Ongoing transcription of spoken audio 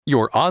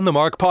Your On the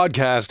Mark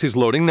podcast is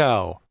loading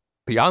now.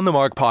 The On the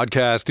Mark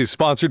podcast is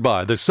sponsored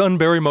by the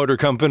Sunbury Motor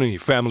Company,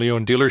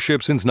 family-owned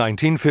dealership since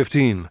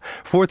 1915,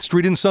 4th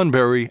Street in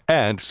Sunbury,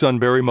 and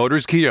Sunbury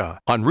Motors Kia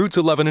on routes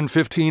 11 and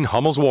 15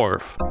 Hummel's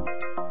Wharf.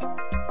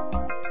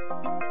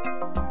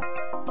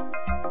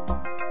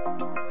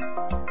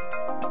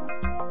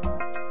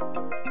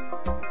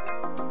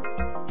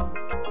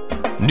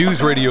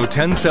 News Radio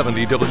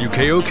 1070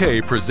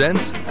 WKOK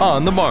presents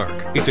On the Mark.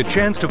 It's a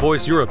chance to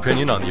voice your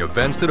opinion on the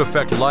events that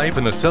affect life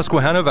in the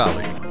Susquehanna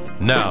Valley.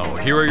 Now,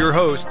 here are your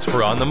hosts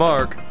for On the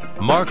Mark,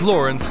 Mark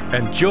Lawrence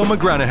and Joe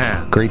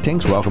McGranahan.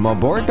 Greetings. Welcome on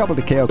board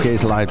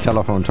WKOK's live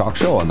telephone talk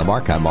show On the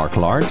Mark. I'm Mark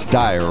Lawrence.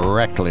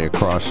 Directly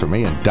across from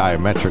me and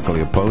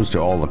diametrically opposed to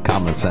all the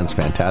common sense,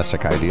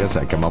 fantastic ideas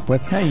I come up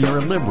with. Hey, you're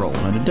a liberal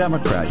and a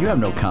Democrat. You have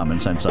no common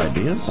sense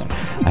ideas.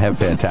 I have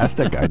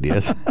fantastic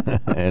ideas.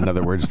 In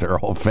other words, they're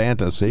all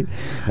fantasy.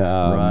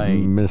 Right.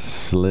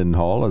 Miss Lynn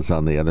Hall is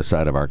on the other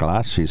side of our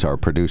glass. She's our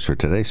producer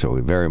today, so we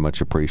very much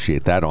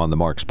appreciate that. On the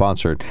Mark,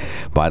 sponsored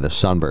by the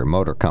Sunbury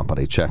Motor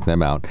Company. Check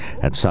them out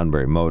at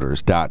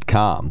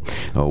sunburymotors.com.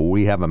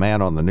 We have a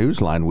man on the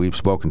news line we've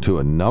spoken to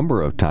a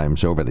number of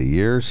times over the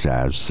years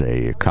as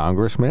a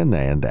congressman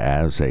and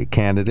as a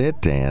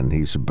candidate, and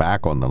he's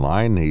back on the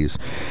line. He's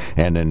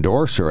an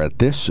endorser at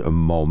this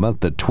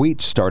moment. The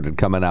tweets started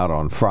coming out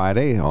on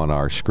Friday on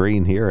our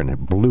screen here, and it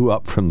blew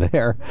up from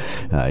there.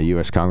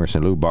 US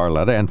Congressman Lou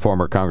Barletta and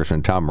former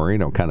Congressman Tom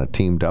Marino kind of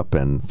teamed up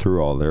and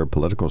threw all their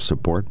political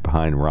support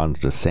behind Ron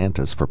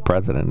DeSantis for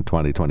president in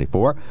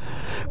 2024.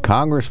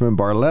 Congressman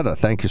Barletta,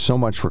 thank you so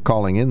much for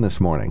calling in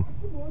this morning.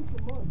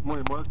 Good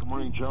morning, Mark. Good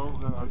morning, Joe.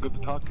 Good to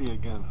talk to you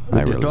again.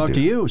 Good to talk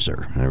to you,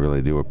 sir. I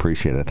really do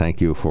appreciate it.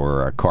 Thank you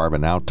for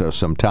carving out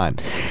some time.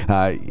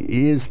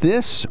 Is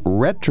this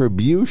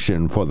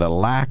retribution for the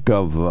lack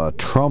of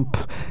Trump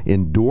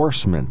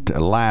endorsement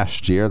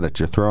last year that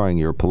you're throwing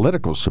your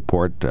political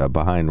support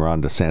behind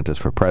Ron DeSantis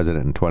for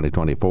president in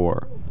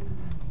 2024?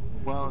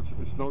 Well,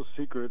 it's no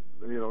secret,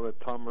 that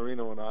Tom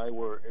Marino and I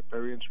were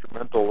very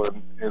instrumental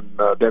in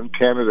then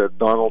candidate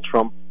Donald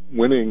Trump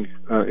winning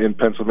in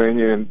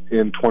Pennsylvania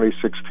in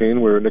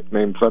 2016. We were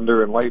nicknamed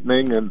Thunder and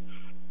Lightning and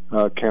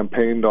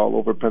campaigned all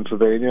over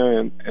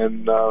Pennsylvania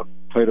and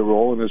played a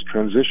role in his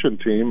transition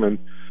team. And,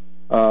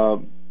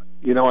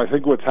 I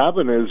think what's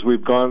happened is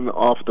we've gone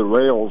off the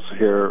rails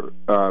here.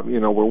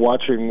 We're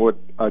watching what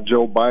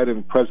Joe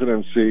Biden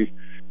presidency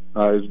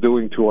is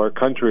doing to our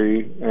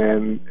country,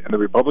 and the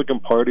Republican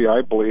Party,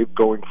 I believe,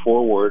 going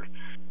forward,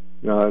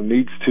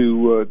 needs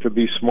to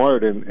be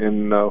smart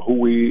in who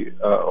we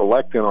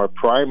elect in our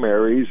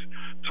primaries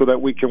so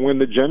that we can win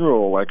the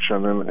general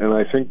election. And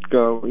I think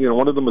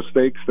one of the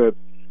mistakes that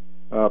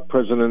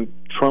President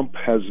Trump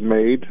has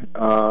made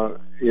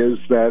is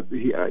that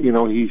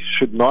he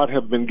should not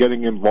have been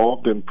getting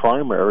involved in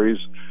primaries,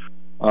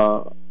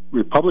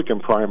 Republican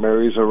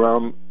primaries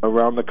around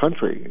the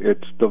country.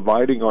 It's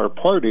dividing our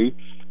party,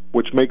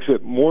 which makes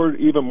it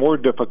even more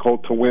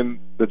difficult to win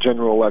the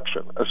general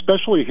election,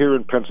 especially here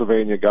in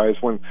Pennsylvania, guys.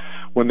 When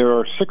there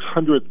are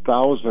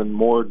 600,000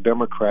 more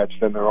Democrats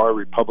than there are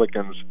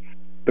Republicans,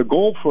 the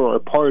goal for our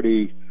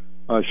party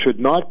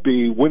should not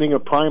be winning a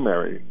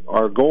primary.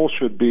 Our goal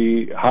should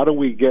be, how do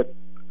we get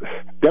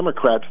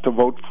Democrats to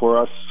vote for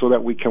us so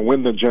that we can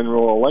win the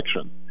general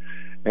election?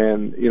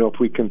 And, if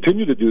we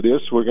continue to do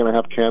this, we're going to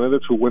have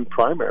candidates who win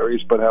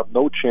primaries but have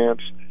no chance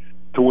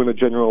to win a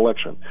general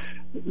election.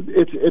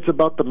 It's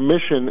about the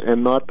mission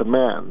and not the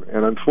man.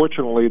 And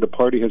unfortunately, the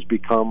party has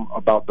become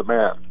about the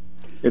man.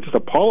 It's the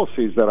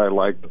policies that I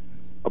liked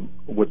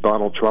with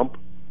Donald Trump.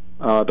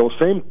 Those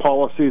same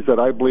policies that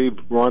I believe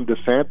Ron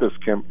DeSantis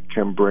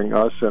can bring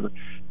us, and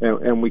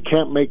we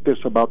can't make this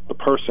about the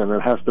person.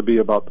 It has to be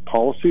about the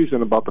policies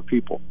and about the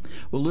people.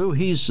 Well, Lou,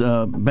 he's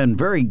been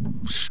very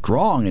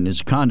strong in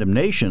his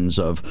condemnations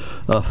of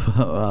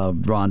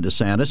Ron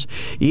DeSantis,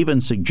 even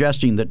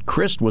suggesting that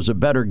Christ was a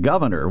better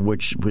governor,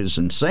 which was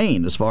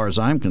insane as far as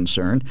I'm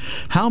concerned.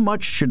 How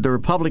much should the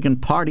Republican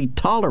Party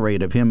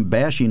tolerate of him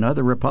bashing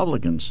other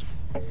Republicans?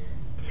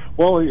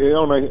 Well,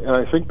 and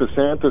I think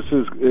DeSantis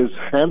is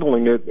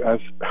handling it as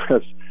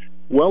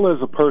well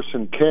as a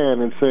person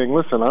can and saying,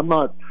 listen, I'm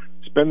not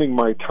spending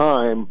my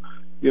time,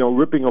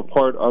 ripping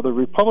apart other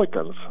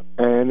Republicans.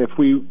 And if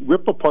we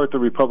rip apart the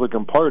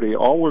Republican Party,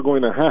 all we're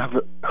going to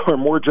have are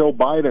more Joe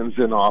Bidens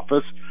in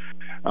office.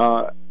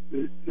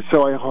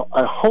 So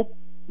I hope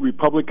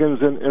Republicans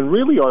and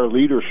really our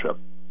leadership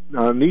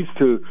needs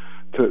to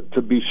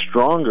be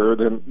stronger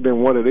than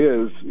what it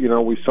is.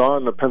 We saw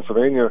in the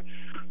Pennsylvania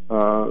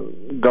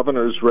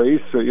governor's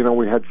race,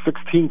 we had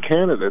 16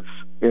 candidates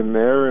in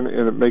there, and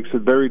it makes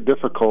it very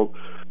difficult.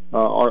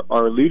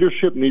 Our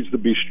leadership needs to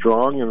be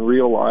strong and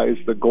realize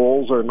the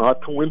goals are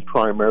not to win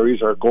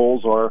primaries. Our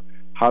goals are,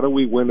 how do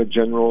we win a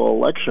general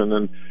election?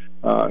 And,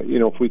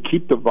 if we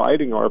keep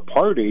dividing our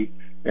party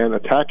and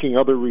attacking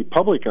other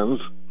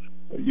Republicans,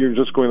 you're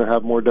just going to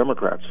have more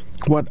Democrats.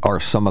 What are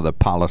some of the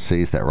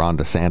policies that Ron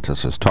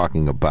DeSantis is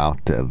talking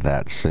about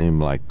that seem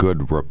like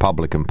good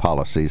Republican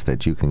policies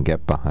that you can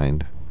get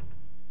behind?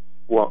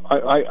 Well,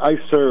 I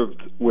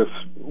served with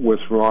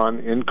Ron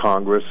in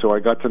Congress, so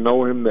I got to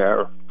know him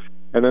there,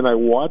 and then I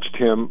watched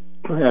him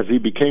as he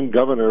became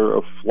governor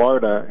of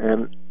Florida,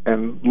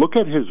 and look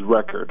at his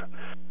record.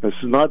 This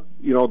is not,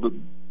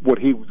 what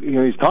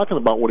he's talking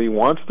about what he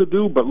wants to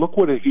do, but look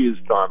what he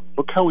has done.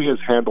 Look how he has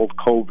handled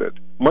COVID,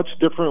 much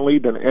differently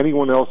than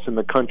anyone else in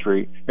the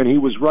country, and he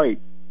was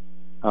right.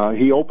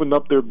 He opened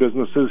up their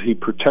businesses. He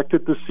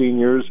protected the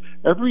seniors.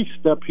 Every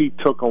step he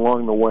took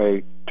along the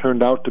way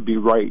turned out to be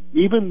right,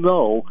 even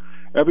though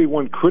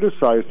everyone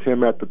criticized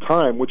him at the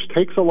time, which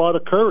takes a lot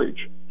of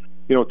courage.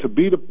 To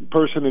be the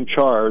person in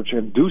charge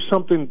and do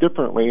something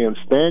differently and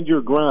stand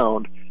your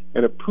ground,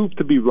 and it proved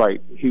to be right.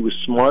 He was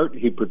smart.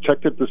 He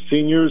protected the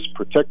seniors,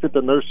 protected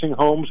the nursing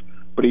homes,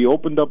 but he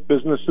opened up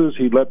businesses.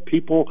 He let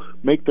people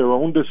make their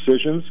own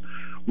decisions.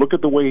 Look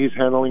at the way he's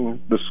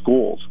handling the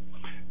schools.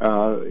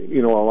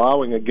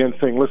 Allowing, again,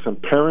 saying, listen,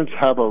 parents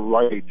have a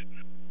right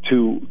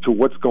to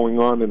what's going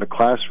on in the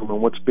classroom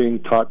and what's being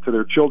taught to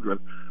their children.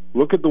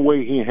 Look at the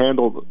way he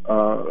handled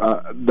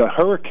the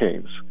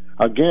hurricanes.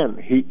 Again,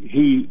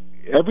 he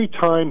every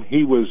time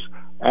he was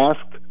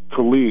asked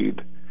to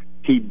lead,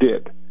 he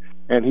did.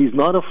 And he's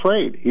not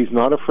afraid. He's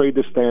not afraid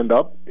to stand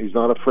up. He's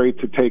not afraid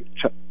to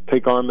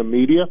take on the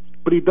media,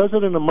 but he does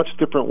it in a much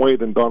different way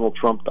than Donald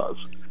Trump does.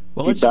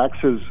 Well, he backs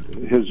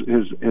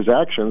his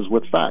actions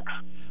with facts.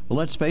 Well,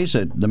 let's face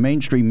it, the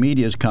mainstream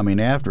media is coming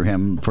after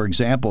him. For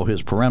example,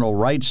 his parental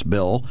rights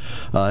bill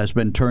has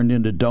been turned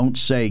into Don't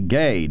Say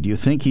Gay. Do you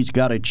think he's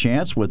got a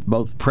chance with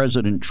both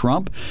President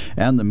Trump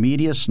and the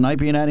media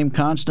sniping at him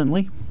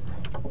constantly?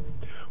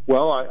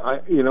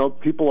 Well,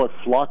 people are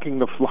flocking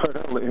to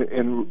Florida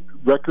in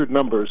record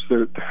numbers.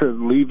 They're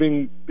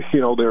leaving,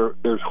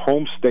 their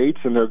home states,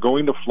 and they're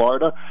going to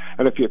Florida.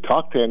 And if you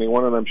talk to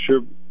anyone, and I'm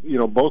sure,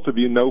 both of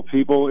you know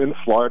people in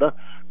Florida,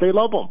 they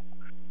love him.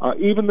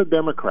 Even the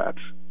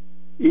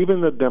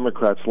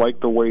Democrats like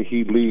the way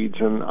he leads.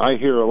 And I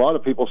hear a lot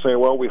of people say,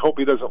 well, we hope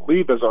he doesn't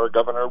leave as our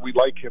governor. We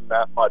like him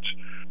that much.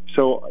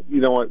 So,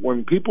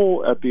 when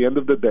people at the end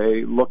of the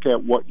day look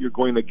at what you're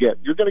going to get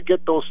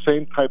those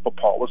same type of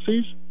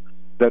policies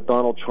that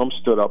Donald Trump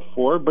stood up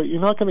for, but you're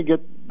not going to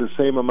get the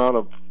same amount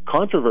of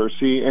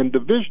controversy and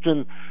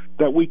division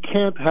that we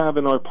can't have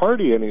in our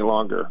party any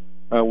longer.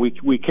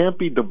 We can't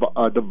be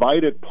a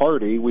divided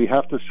party. We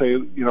have to say,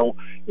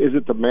 is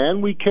it the man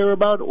we care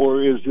about,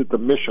 or is it the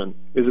mission?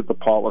 Is it the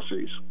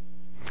policies?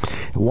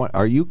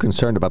 Are you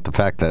concerned about the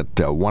fact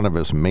that one of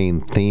his main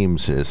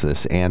themes is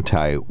this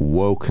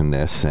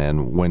anti-wokeness?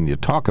 And when you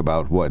talk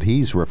about what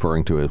he's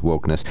referring to as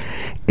wokeness,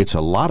 it's a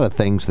lot of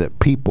things that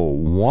people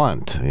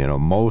want.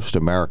 Most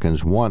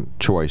Americans want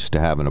choice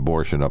to have an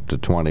abortion up to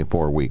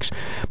 24 weeks.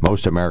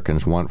 Most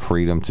Americans want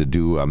freedom to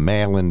do a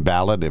mail-in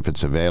ballot if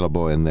it's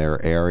available in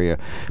their area.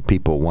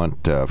 People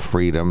want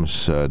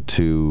freedoms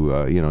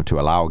to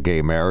allow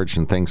gay marriage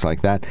and things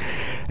like that.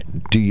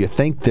 Do you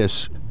think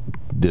this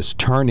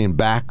turning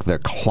back the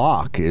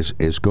clock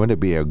is going to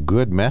be a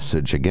good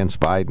message against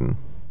Biden?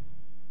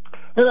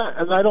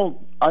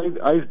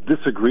 I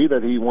disagree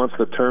that he wants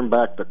to turn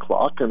back the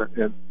clock.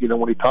 And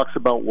when he talks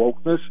about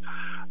wokeness,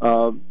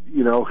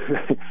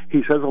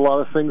 he says a lot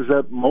of things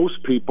that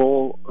most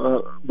people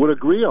would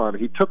agree on.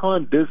 He took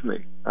on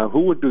Disney.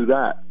 Who would do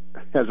that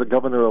as a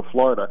governor of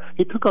Florida?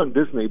 He took on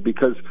Disney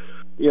because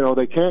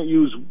they can't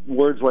use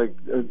words like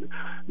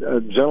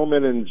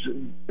gentlemen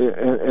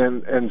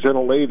and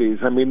gentle ladies.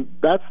 I mean,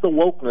 that's the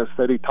wokeness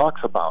that he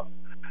talks about.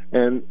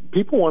 And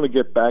people want to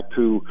get back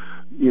to,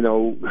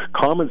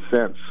 common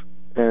sense.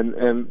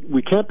 And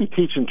we can't be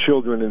teaching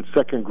children in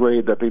second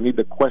grade that they need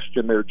to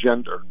question their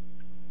gender.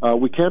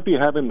 We can't be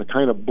having the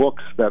kind of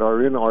books that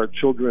are in our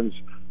children's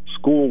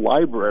school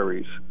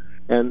libraries.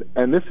 And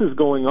this is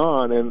going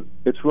on, and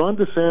it's Ron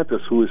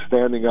DeSantis who is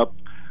standing up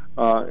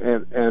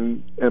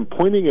and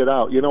pointing it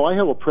out. I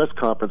have a press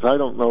conference. I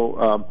don't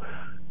know.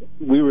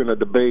 We were in a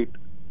debate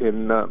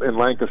in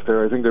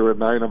Lancaster. I think there were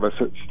 9 of us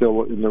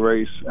still in the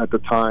race at the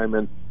time,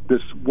 and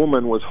this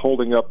woman was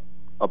holding up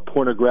a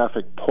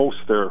pornographic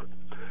poster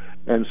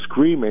and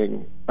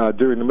screaming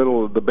during the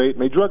middle of the debate,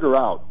 and they drug her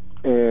out.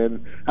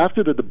 And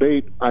after the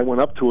debate, I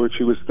went up to her.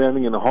 She was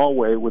standing in the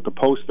hallway with the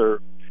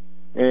poster,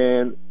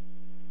 and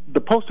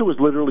the poster was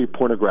literally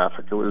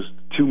pornographic. It was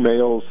 2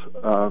 males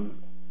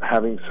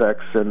having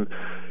sex, and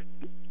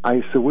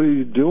I said, "What are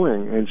you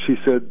doing?" And she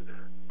said,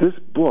 "This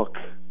book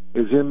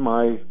is in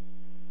my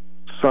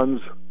son's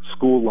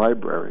school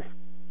library."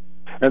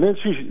 And then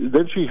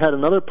she had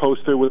another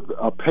poster with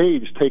a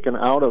page taken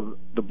out of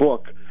the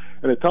book,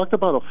 and it talked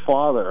about a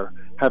father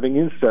having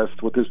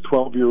incest with his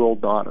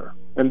 12-year-old daughter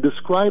and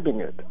describing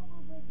it.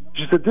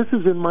 She said, "This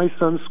is in my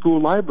son's school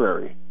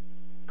library."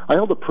 I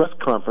held a press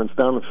conference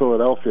down in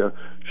Philadelphia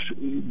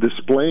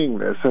displaying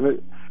this,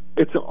 and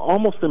it's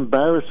almost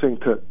embarrassing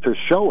to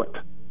show it.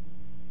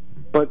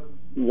 But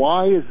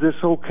why is this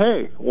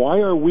okay? Why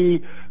are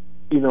we,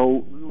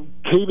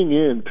 caving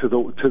in to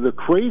the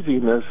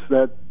craziness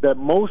that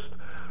most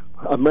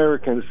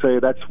Americans say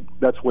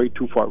that's way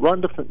too far.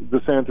 Ron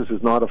DeSantis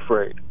is not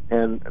afraid,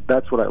 and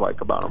that's what I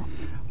like about him.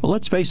 Well,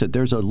 let's face it,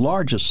 there's a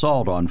large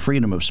assault on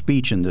freedom of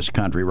speech in this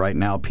country right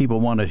now. People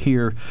want to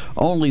hear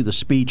only the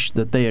speech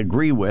that they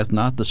agree with,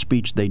 not the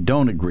speech they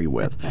don't agree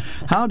with.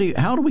 How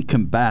do we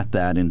combat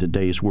that in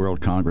today's world,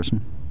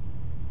 Congressman?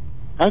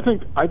 I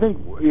think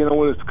what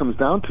it comes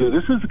down to,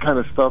 this is the kind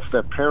of stuff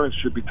that parents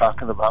should be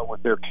talking about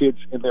with their kids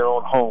in their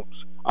own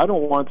homes. I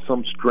don't want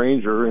some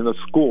stranger in a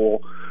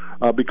school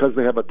because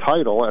they have a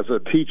title as a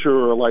teacher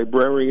or a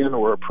librarian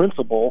or a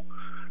principal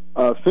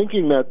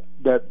thinking that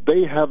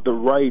they have the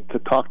right to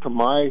talk to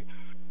my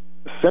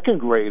second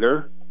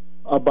grader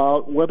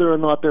about whether or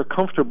not they're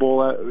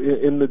comfortable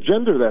in the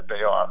gender that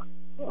they are.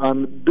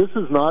 This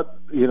is not,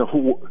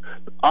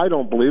 I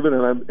don't believe it,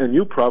 and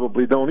you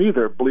probably don't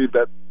either believe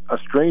that a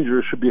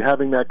stranger should be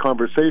having that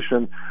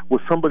conversation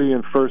with somebody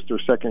in first or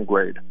second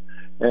grade.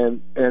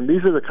 And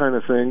these are the kind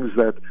of things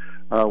that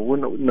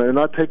they're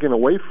not taking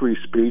away free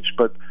speech,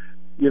 but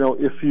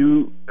if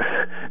you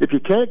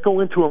can't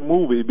go into a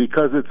movie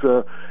because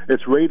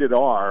it's rated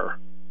R,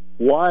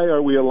 why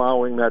are we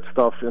allowing that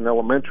stuff in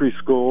elementary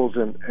schools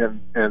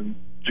and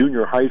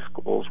junior high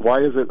schools? Why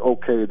is it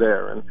okay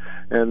there?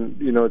 And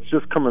it's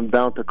just coming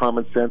down to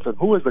common sense and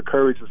who has the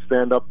courage to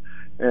stand up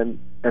and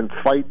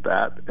fight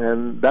that.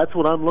 And that's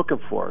what I'm looking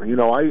for.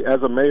 I,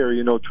 as a mayor,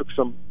 took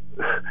some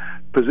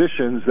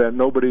positions that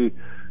nobody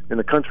in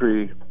the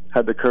country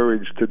had the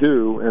courage to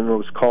do, and it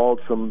was called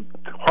some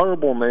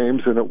horrible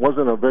names, and it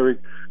wasn't a very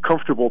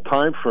comfortable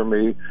time for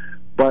me.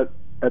 But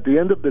at the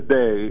end of the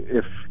day,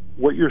 if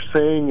what you're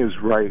saying is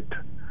right,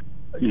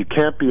 you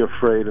can't be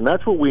afraid, and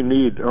that's what we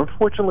need.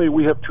 Unfortunately,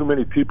 we have too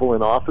many people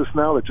in office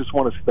now that just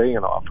want to stay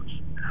in office.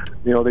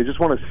 They just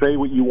want to say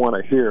what you want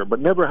to hear, but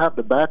never have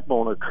the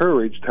backbone or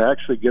courage to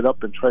actually get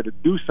up and try to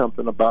do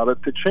something about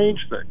it to change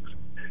things.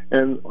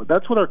 And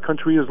that's what our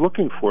country is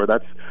looking for.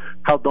 That's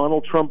how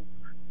Donald Trump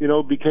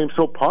became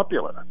so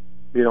popular.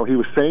 He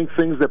was saying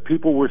things that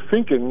people were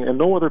thinking and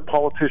no other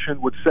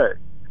politician would say.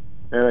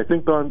 And I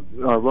think Ron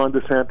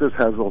DeSantis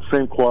has those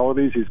same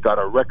qualities. He's got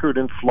a record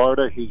in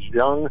Florida. He's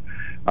young.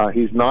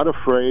 He's not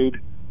afraid.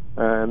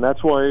 And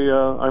that's why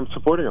I'm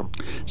supporting him.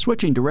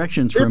 Switching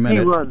directions for a minute.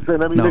 If he runs.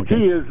 And the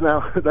key is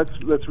now,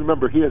 let's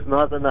remember, he has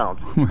not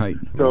announced. Right.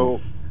 So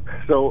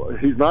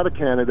he's not a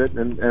candidate,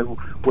 and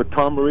what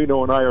Tom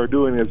Marino and I are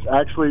doing is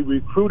actually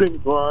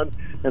recruiting Ron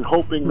and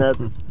hoping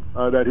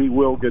that he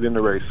will get in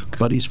the race.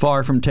 But he's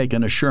far from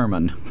taking a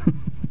Sherman.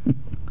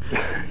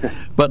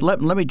 But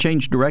let me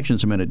change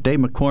directions a minute. Dave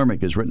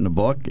McCormick has written a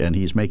book, and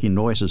he's making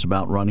noises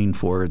about running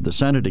for the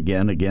Senate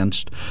again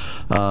against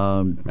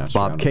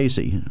Bob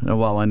Casey.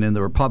 Well, and in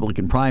the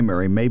Republican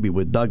primary, maybe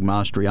with Doug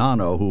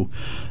Mastriano, who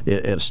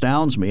it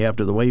astounds me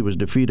after the way he was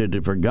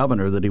defeated for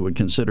governor that he would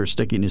consider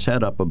sticking his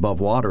head up above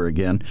water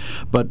again.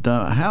 But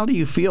how do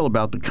you feel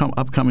about the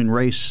upcoming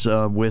race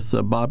with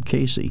Bob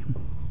Casey?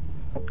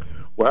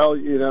 Well,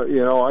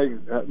 I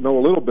know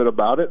a little bit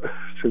about it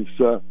since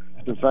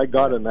I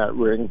got in that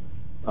ring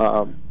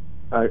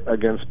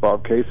against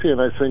Bob Casey,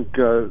 and I think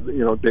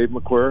Dave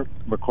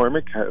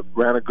McCormick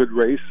ran a good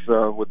race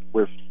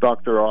with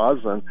Dr. Oz,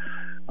 and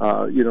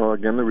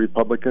again the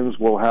Republicans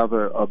will have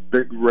a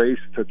big race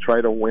to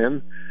try to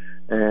win.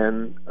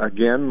 And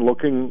again,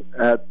 looking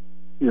at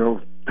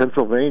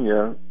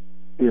Pennsylvania,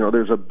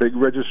 there's a big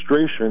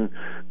registration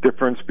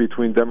difference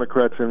between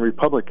Democrats and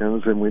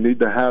Republicans, and we need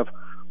to have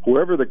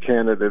whoever the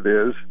candidate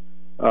is,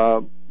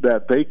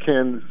 that they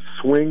can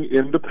swing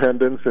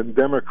independents and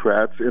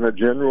Democrats in a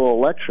general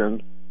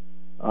election,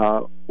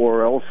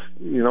 or else,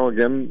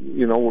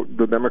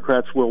 the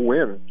Democrats will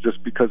win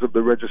just because of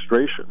the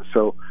registration.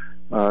 So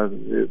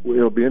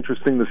it'll be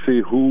interesting to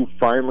see who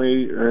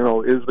finally,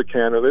 is the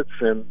candidates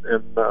and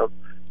the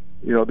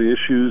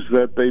issues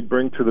that they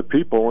bring to the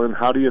people, and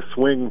how do you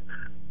swing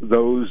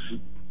those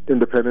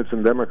independents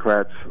and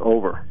Democrats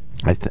over.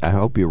 I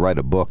hope you write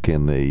a book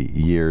in the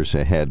years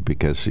ahead,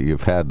 because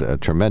you've had a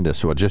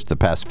tremendous, just the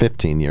past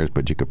 15 years,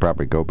 but you could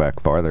probably go back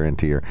farther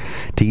into your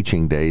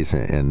teaching days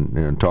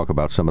and talk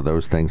about some of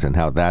those things and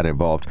how that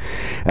evolved.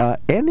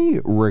 Any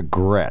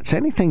regrets?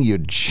 Anything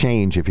you'd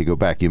change if you go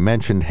back? You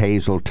mentioned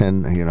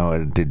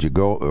Hazleton. Did you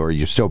go, or are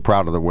you still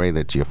proud of the way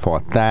that you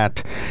fought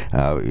that?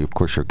 Of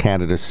course, your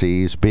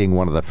candidacies, being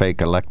one of the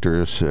fake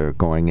electors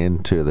going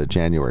into the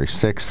January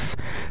 6th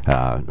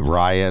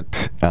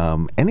riot.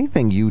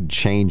 Anything you'd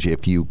change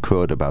if you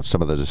could about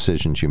some of the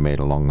decisions you made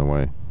along the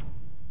way?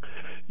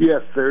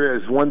 Yes, there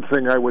is. One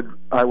thing I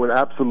would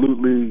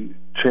absolutely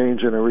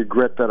change, and a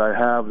regret that I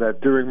have,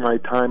 that during my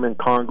time in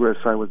Congress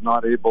I was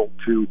not able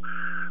to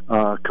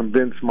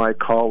convince my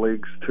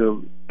colleagues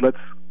to let's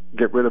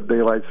get rid of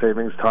daylight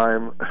savings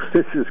time.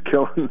 This is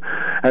killing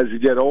as you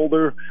get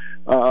older.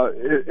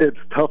 It's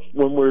tough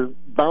when we're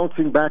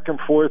bouncing back and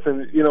forth,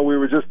 and we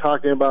were just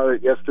talking about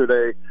it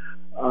yesterday.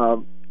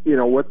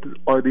 What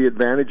are the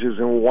advantages,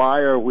 and why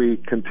are we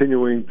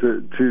continuing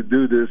to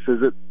do this?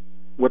 Is it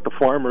what the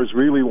farmers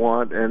really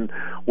want, and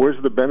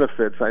where's the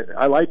benefits?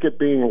 I like it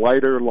being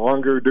lighter,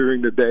 longer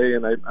during the day,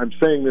 and I'm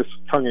saying this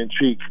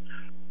tongue-in-cheek,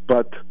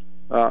 but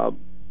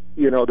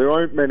there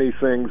aren't many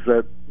things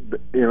that,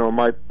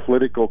 my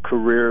political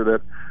career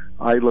that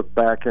I look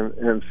back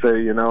and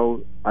say,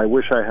 I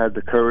wish I had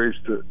the courage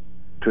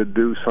to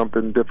do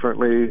something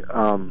differently.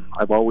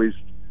 I've always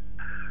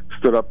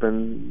stood up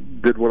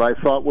and did what I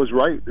thought was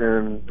right,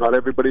 and not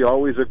everybody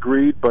always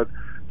agreed, but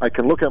I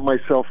can look at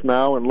myself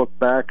now and look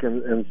back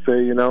and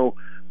say,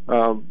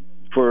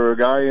 for a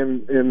guy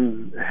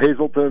in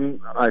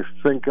Hazleton, I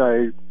think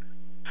I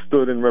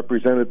stood and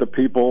represented the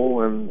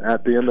people, and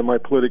at the end of my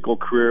political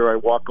career, I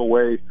walk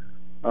away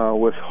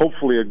with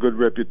hopefully a good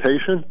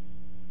reputation.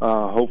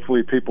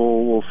 Hopefully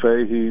people will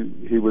say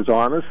he was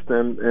honest,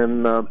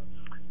 and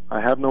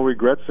I have no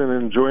regrets in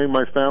enjoying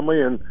my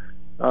family, and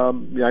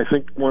I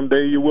think one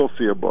day you will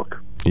see a book.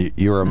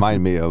 You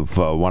remind me of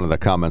one of the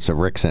comments of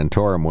Rick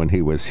Santorum when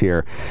he was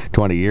here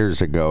 20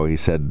 years ago. He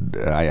said,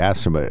 I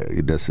asked him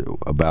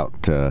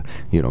about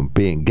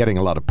getting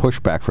a lot of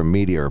pushback from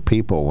media or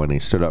people when he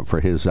stood up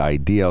for his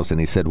ideals, and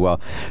he said, well,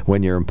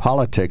 when you're in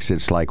politics,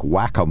 it's like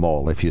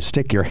whack-a-mole. If you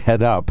stick your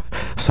head up,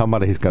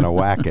 somebody's going to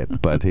whack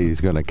it, but he's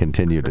going to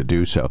continue to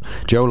do so.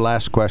 Joe,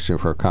 last question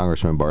for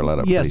Congressman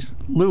Barletta, please. Yes,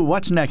 Lou,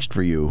 what's next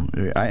for you?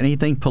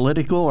 Anything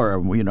political, or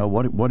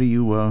what are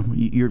you?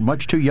 You're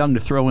much too young to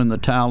throw in the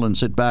towel and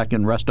sit back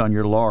and rest on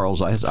your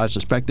laurels. I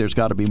suspect there's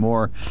got to be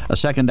a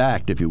second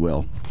act, if you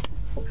will.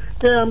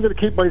 Yeah, I'm going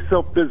to keep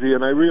myself busy,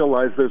 and I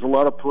realize there's a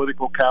lot of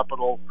political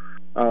capital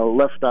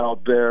left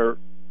out there,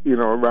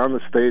 around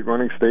the state,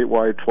 running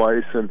statewide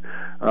twice, and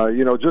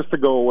just to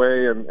go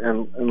away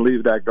and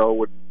leave that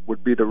go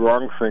would be the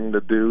wrong thing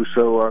to do.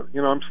 So I'm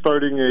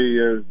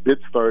did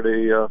start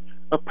a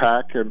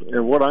PAC,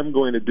 and what I'm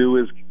going to do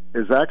is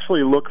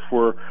actually look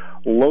for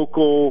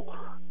local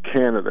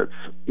candidates.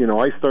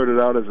 I started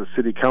out as a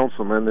city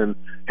councilman and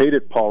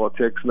hated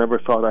politics, never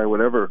thought I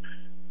would ever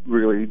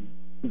really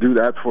do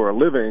that for a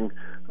living,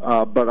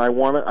 but I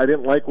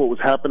didn't like what was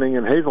happening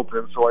in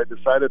Hazleton, so I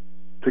decided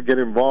to get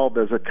involved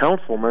as a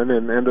councilman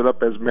and ended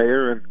up as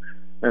mayor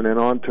and then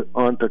on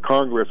to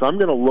Congress. I'm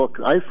going to look.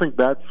 I think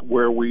that's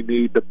where we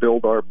need to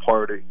build our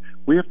party.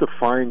 We have to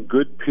find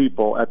good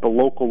people at the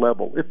local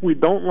level. If we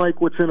don't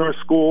like what's in our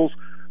schools,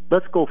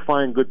 let's go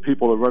find good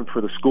people to run for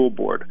the school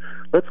board.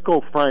 Let's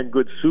go find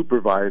good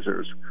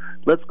supervisors.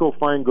 Let's go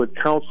find good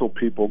council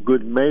people,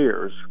 good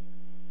mayors.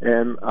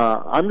 And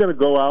I'm going to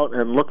go out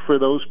and look for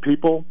those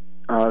people,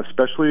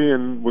 especially,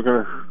 and we're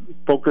going to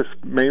focus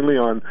mainly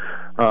on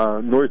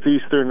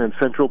northeastern and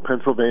central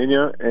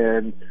Pennsylvania,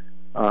 and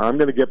I'm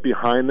going to get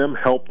behind them,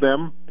 help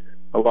them.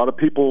 A lot of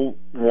people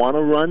want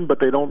to run, but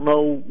they don't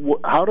know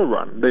how to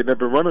run. They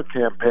never run a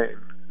campaign.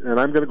 And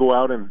I'm going to go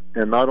out and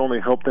not only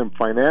help them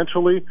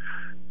financially,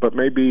 but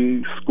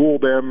maybe school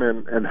them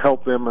and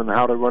help them on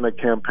how to run a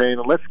campaign.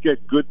 And let's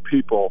get good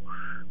people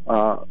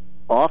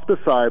off the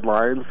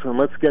sidelines, and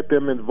let's get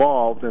them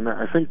involved. And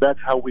I think that's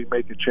how we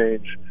make a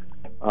change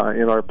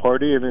in our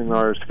party and in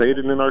our state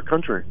and in our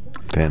country.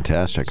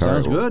 Fantastic.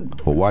 Sounds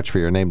good. We'll watch for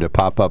your name to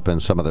pop up in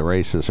some of the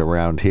races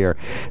around here.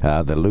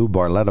 The Lou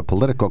Barletta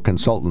Political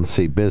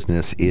Consultancy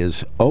business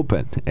is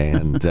open,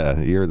 and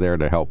you're there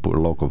to help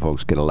local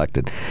folks get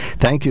elected.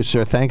 Thank you,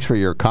 sir. Thanks for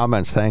your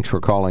comments. Thanks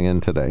for calling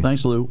in today.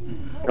 Thanks, Lou.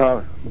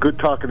 Good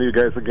talking to you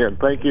guys again.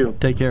 Thank you.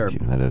 Take care.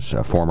 That is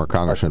former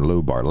Congressman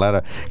Lou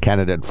Barletta,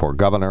 candidate for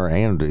governor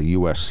and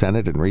U.S.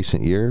 Senate in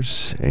recent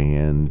years,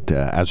 and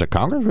as a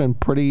congressman,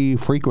 pretty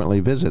frequently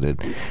visited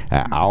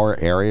our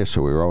area,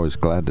 so we were always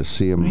glad to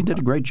see him. He did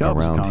a great job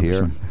around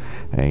here.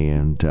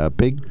 And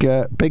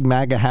big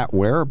MAGA hat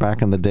wearer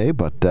back in the day,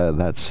 but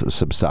that's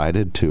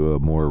subsided to a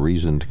more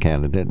reasoned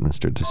candidate,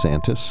 Mr.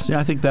 DeSantis. See,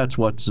 I think that's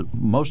what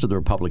most of the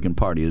Republican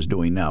Party is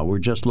doing now. We're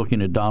just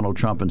looking at Donald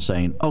Trump and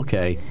saying,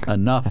 okay,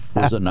 enough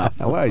is enough.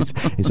 Well,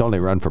 he's only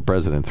run for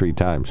president 3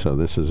 times, so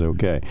this is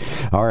okay.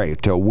 All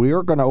right,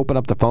 we're going to open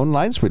up the phone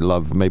lines. We'd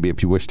love maybe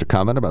if you wish to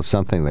comment about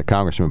something that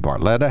Congressman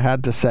Barletta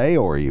had to say,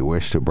 or you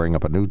wish to bring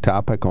up a new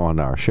topic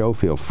on our show,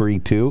 feel free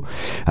to.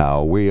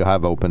 We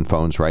have open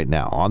phones right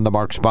now. On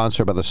the Mark,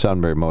 sponsored by the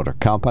Sunbury Motor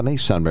Company,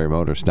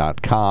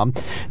 sunburymotors.com.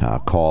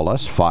 Call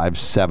us,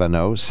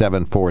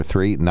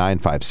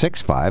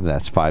 570-743-9565.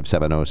 That's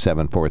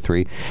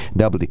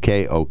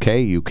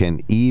 570-743-WKOK. You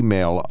can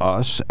email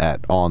us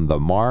at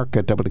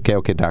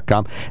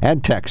onthemark@WKOK.com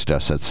and text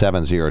us at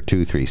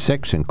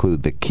 70236.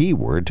 Include the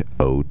keyword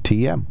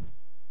OTM.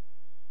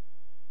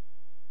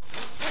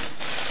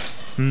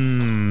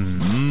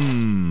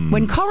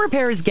 When car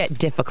repairs get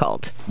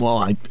difficult. Well,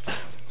 I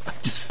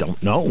just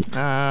don't know.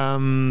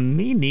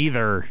 Me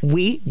neither.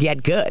 We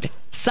get good.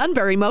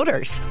 Sunbury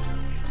Motors.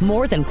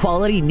 More than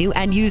quality new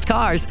and used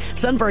cars,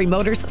 Sunbury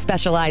Motors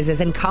specializes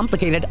in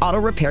complicated auto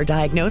repair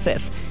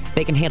diagnosis.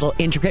 They can handle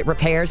intricate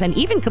repairs and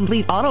even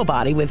complete auto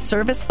body with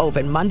service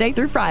open Monday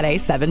through Friday,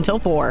 7 till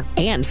 4.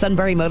 And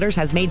Sunbury Motors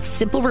has made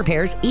simple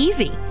repairs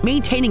easy.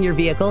 Maintaining your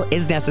vehicle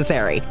is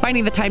necessary.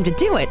 Finding the time to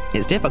do it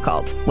is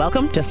difficult.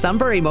 Welcome to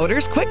Sunbury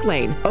Motors Quick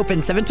Lane.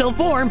 Open 7 till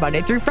 4,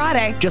 Monday through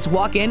Friday. Just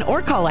walk in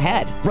or call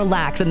ahead.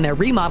 Relax in their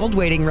remodeled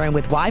waiting room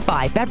with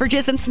Wi-Fi,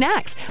 beverages, and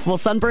snacks. While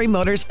Sunbury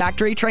Motors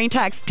factory trained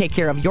techs take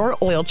care of your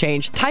oil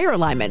change, tire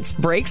alignments,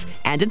 brakes,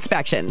 and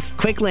inspections.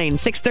 Quick Lane,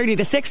 6:30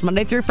 to 6,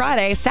 Monday through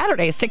Friday,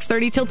 Saturday,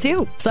 6:30 till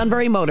 2.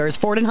 Sunbury Motors,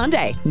 Ford and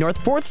Hyundai, North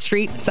 4th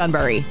Street,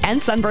 Sunbury.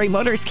 And Sunbury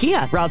Motors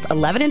Kia, routes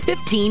 11 and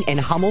 15 in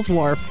Hummel's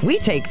Wharf. We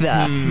take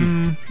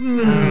the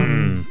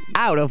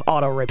out of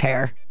auto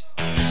repair.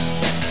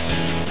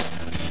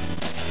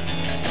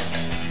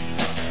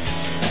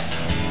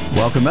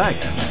 Welcome back.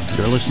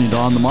 You're listening to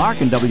On the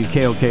Mark and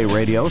WKOK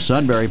Radio,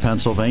 Sunbury,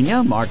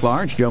 Pennsylvania. Mark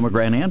Lawrence, Joe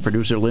McGranahan,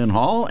 producer Lynn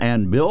Hall,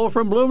 and Bill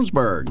from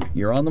Bloomsburg.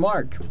 You're on the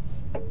Mark.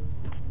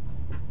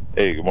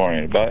 Hey, good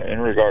morning. But in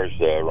regards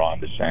to Ron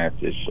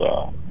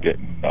DeSantis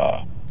getting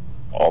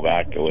all the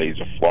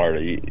accolades of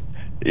Florida,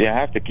 you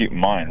have to keep in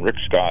mind Rick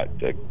Scott,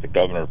 the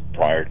governor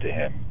prior to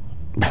him,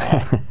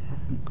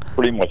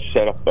 pretty much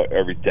set up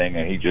everything,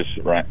 and he just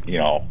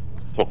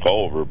took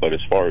over. But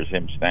as far as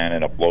him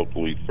standing up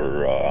locally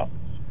for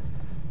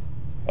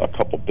a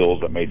couple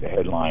bills that made the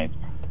headlines,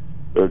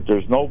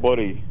 there's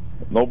nobody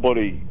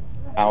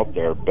out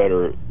there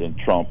better than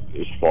Trump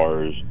as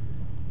far as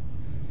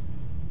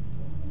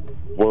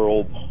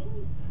world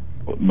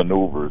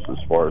maneuvers, as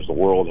far as the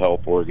World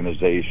Health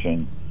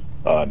Organization,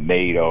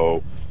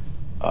 NATO.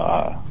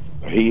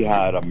 He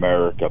had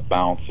America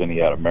bouncing. He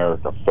had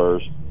America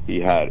first.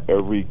 He had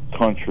every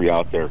country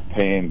out there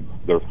paying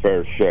their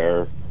fair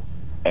share,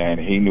 and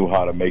he knew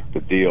how to make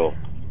the deal.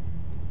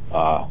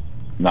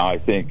 Now I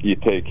think you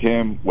take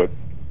him with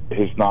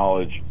his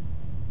knowledge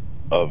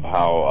of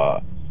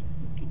how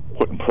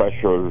putting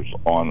pressures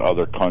on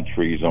other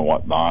countries and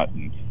whatnot,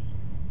 and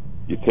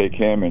you take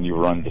him and you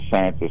run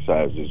DeSantis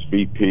as his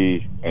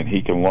VP, and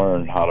he can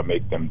learn how to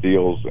make them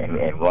deals and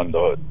run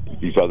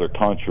these other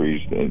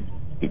countries.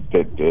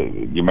 That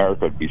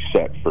America would be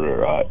set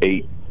for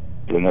 8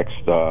 for the next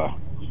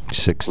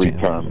 16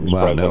 terms.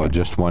 Well, no,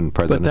 just one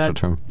presidential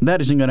term.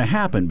 That isn't going to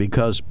happen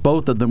because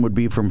both of them would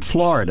be from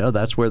Florida.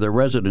 That's where their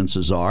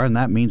residences are, and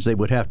that means they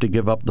would have to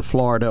give up the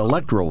Florida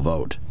electoral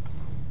vote.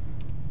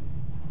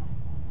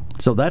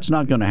 So that's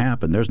not going to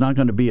happen. There's not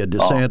going to be a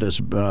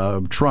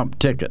DeSantis Trump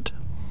ticket.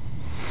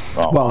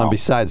 Well, and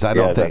besides, I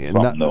don't think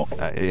Trump,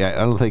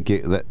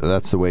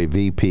 that's the way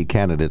VP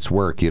candidates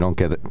work. You don't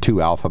get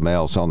 2 alpha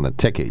males on the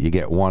ticket. You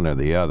get one or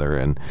the other.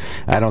 And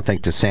I don't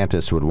think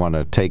DeSantis would want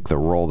to take the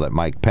role that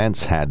Mike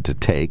Pence had to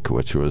take,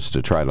 which was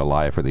to try to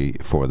lie for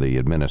the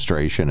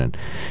administration and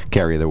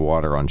carry the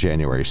water on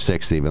January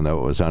 6th, even though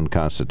it was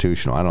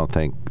unconstitutional. I don't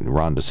think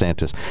Ron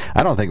DeSantis.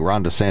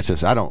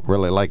 I don't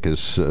really like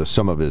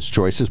some of his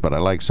choices, but I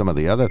like some of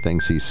the other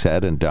things he's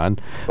said and done.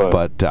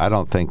 But I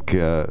don't think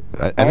I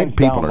think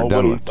people are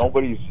done with.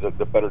 Nobody's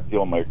the better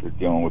deal maker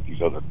dealing with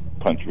these other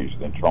countries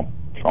than Trump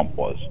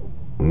was.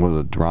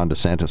 Well, Ron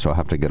DeSantis will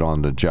have to get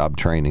on to job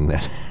training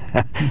then.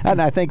 And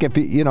I think if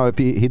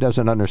he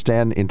doesn't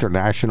understand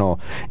international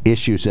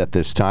issues at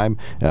this time,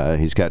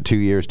 he's got 2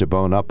 years to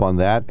bone up on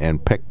that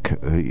and pick.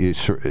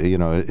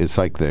 It's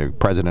like the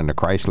president of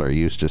Chrysler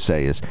used to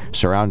say: "Is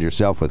surround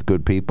yourself with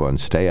good people and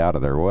stay out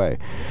of their way."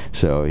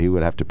 So he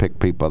would have to pick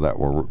people that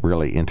were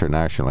really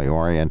internationally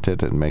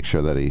oriented and make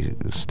sure that he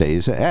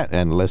stays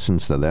and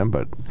listens to them,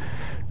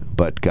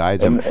 but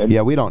guides them.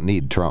 Yeah, we don't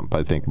need Trump.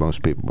 I think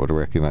most people would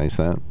recognize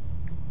that.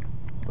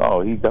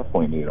 Oh, he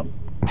definitely need him,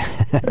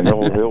 and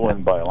he'll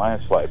win by a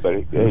landslide.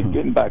 But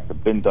getting back to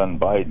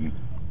Biden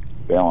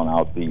bailing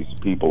out these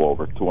people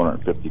over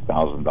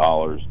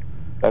 $250,000,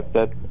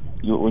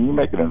 when you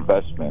make an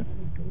investment,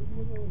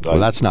 well,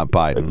 that's not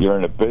Biden. You're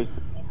in a business.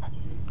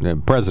 The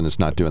president's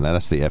not doing that.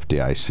 That's the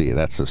FDIC.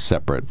 That's a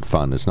separate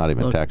fund. It's not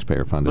even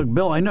taxpayer funded. Look,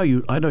 Bill, I know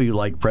you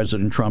like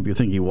President Trump. You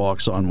think he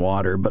walks on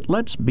water, but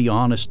let's be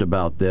honest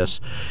about this.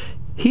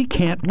 He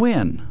can't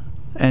win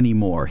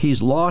anymore.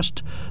 He's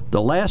lost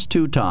the last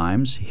 2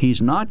 times. He's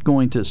not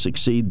going to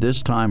succeed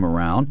this time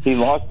around. He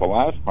lost the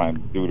last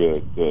time due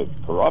to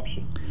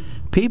corruption.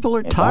 People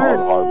are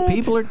tired.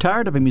 People are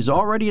tired of him. He's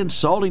already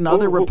insulting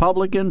other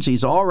Republicans.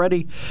 He's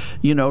already,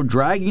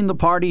 dragging the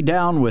party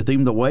down with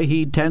him the way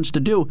he tends to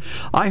do.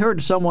 I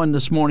heard someone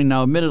this morning,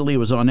 now admittedly it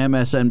was on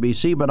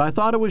MSNBC, but I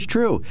thought it was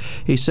true.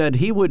 He said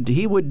he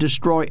would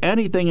destroy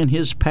anything in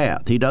his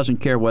path. He doesn't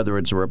care whether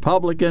it's a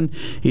Republican.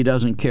 He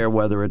doesn't care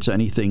whether it's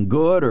anything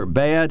good or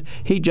bad.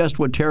 He just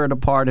would tear it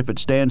apart if it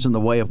stands in the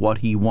way of what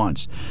he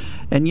wants.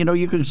 And,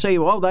 you can say,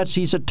 well,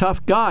 he's a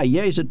tough guy.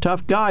 Yeah, he's a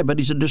tough guy, but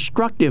he's a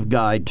destructive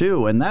guy,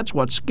 too, and that's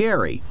what's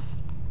scary.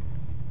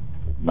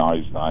 No,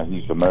 he's not.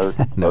 He's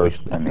American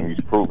first, and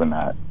he's proven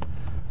that.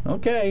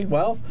 Okay,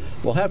 well,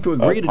 we'll have to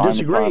agree to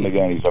disagree. Time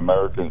again, he's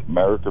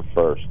America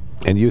first.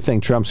 And you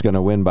think Trump's going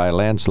to win by a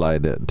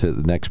landslide to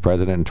the next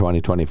president in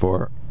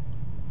 2024?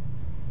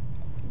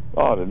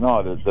 Oh,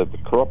 no, the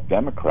corrupt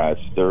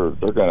Democrats,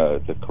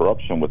 the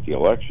corruption with the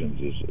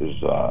elections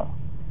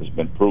has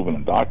been proven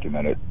and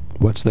documented.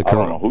 What's the I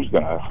don't know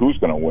who's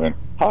gonna win.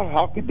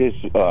 How could this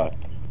a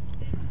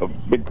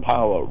big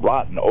pile of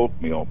rotten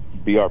oatmeal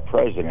be our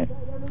president?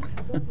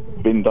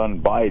 Been done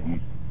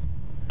Biden,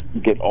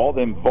 get all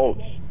them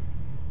votes?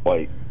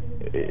 Like,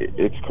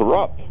 it's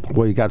corrupt.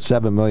 Well, you got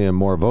 7 million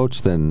more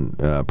votes than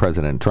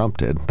President Trump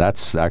did.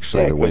 That's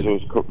actually the way.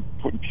 Because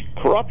it was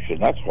corruption.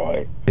 That's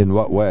why. In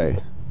what way?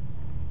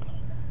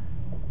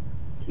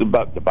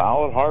 About the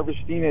ballot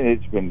harvesting, and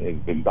it's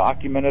been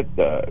documented.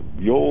 The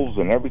mules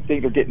and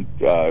everything, they're getting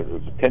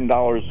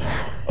 $10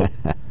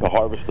 to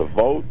harvest a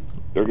vote.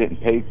 They're getting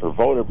paid per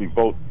vote. Every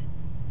vote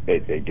they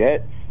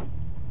get.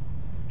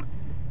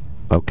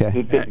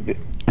 Okay.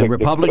 And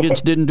Republicans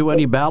didn't do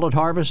any ballot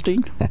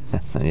harvesting?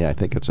 Yeah, I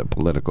think it's a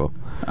political.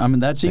 I mean,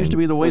 that seems to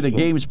be the way the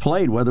game's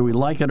played, whether we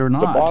like it or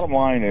not. The bottom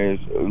line is,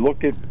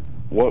 look at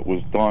what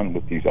was done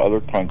with these other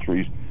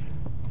countries.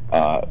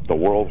 The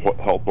World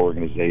Health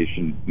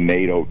Organization,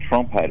 NATO.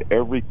 Trump had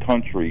every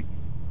country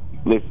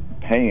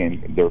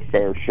paying their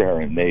fair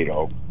share in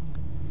NATO.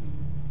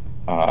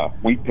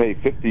 We pay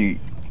 $50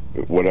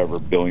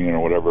 billion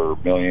or whatever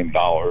 $1 million,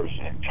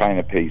 and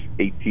China pays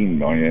 $18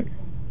 million.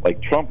 Like,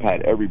 Trump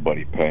had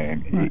everybody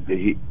paying.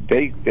 They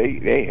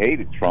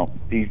hated Trump.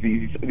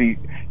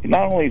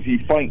 Not only is he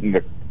fighting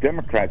the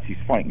Democrats, he's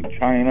fighting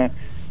China.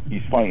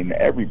 He's fighting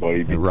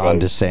everybody. Ron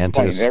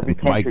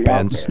DeSantis, Mike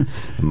Pence,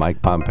 Mike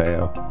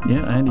Pompeo,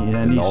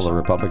 and all the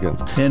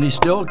Republicans. And he's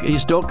still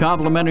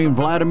complimenting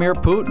Vladimir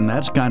Putin.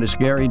 That's kind of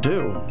scary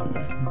too.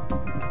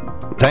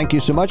 Thank you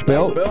so much,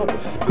 Bill. Thanks, Bill.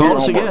 Call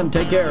us again.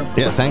 Take care.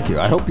 Yeah, thank you.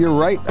 I hope you're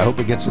right. I hope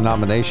he gets a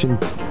nomination.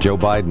 Joe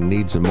Biden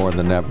needs him more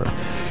than ever.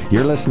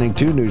 You're listening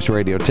to News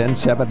Radio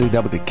 1070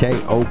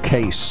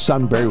 WKOK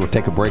Sunbury. We'll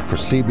take a break for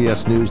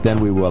CBS News. Then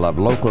we will have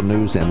local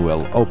news, and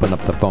we'll open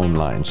up the phone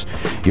lines.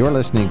 You're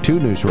listening to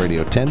News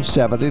Radio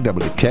 1070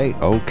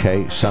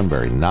 WKOK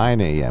Sunbury,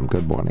 9 a.m.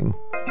 Good morning.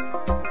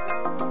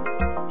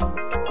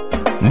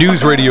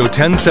 News Radio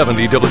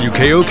 1070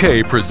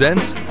 WKOK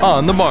presents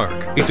On the Mark.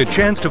 It's a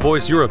chance to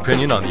voice your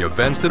opinion on the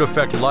events that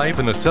affect life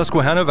in the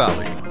Susquehanna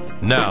Valley.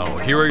 Now,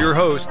 here are your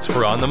hosts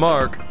for On the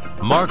Mark,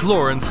 Mark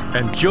Lawrence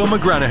and Joe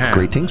McGranahan.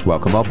 Greetings.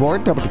 Welcome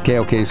aboard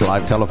WKOK's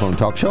live telephone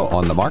talk show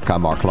On the Mark.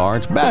 I'm Mark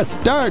Lawrence.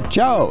 Mr.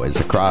 Joe is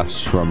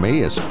across from me.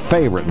 His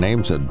favorite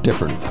name's a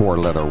different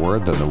four-letter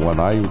word than the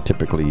one I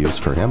typically use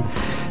for him.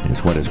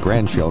 It's what his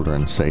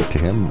grandchildren say to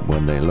him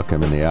when they look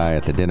him in the eye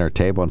at the dinner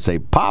table and say,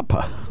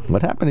 Papa,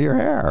 what happened to your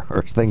hair?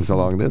 Or things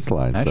along this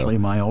line. Actually,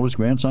 my oldest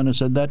grandson has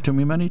said that to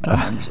me many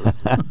times.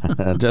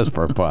 Just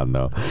for fun,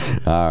 though.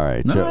 All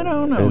right. No, Joe, I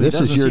don't know. This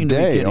is your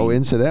day. Oh,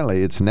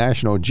 incidentally, it's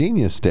National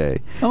Genius Day.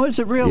 Oh, is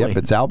it really? Yep,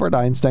 it's Albert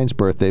Einstein's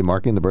birthday,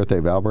 marking the birthday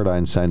of Albert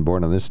Einstein,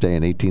 born on this day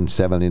in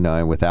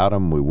 1879. Without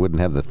him, we wouldn't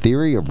have the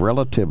theory of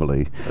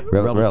relativity,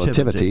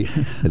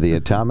 the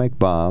atomic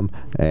bomb,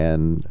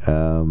 and...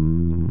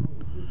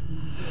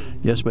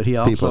 Yes, but he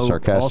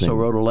also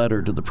wrote a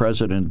letter to the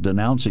president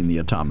denouncing the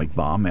atomic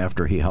bomb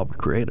after he helped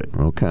create it.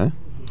 Okay.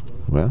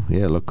 Well,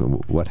 yeah, look,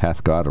 what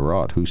hath God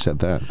wrought? Who said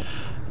that?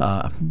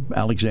 Not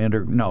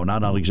Alexander Marshall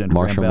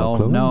Graham Bell.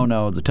 McLuhan?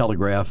 No, the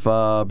telegraph,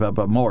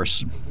 but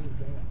Morse.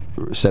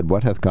 Said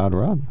what hath God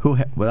wrought? Well,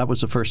 that was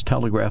the first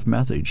telegraph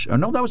message. Oh,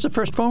 no, that was the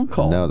first phone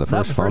call. No, the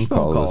first phone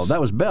call.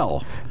 That was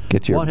Bell.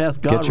 Get your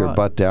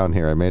butt down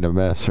here. I made a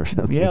mess or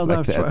something. Yeah,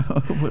 like that's that.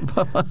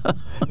 right.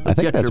 I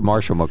think that's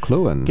Marshall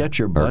McLuhan. Get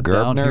your butt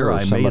down here.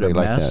 I made a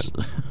mess.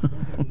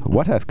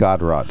 What hath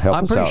God wrought? Help us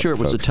out, I'm pretty sure it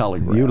was folks. a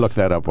telegraph. You look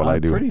that up while I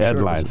do headlines. Sure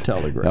it was a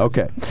telegraph.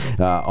 Okay.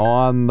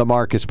 On the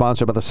Mark is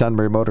sponsored by the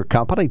Sunbury Motor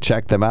Company.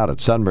 Check them out at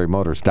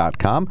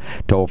sunburymotors.com.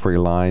 Toll-free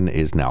line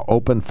is now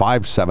open,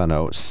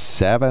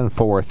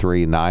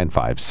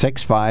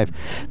 570-743-9565.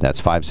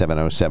 That's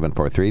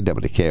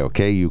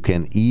 570-743-WKOK. You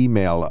can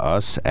email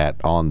us at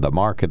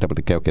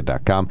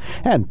onthemark@WKOK.com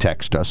and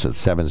text us at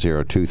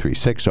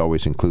 70236.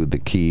 Always include the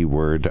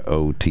keyword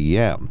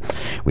OTM.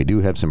 We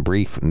do have some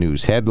brief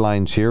news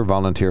headlines here.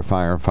 Volunteer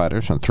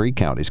firefighters from 3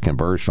 counties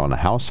converged on a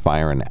house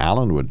fire in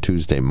Allenwood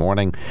Tuesday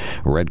morning.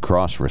 Red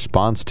Cross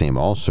response team,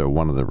 also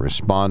one of the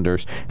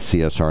responders.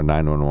 CSR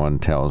 911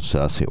 tells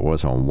us it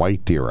was on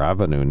White Deer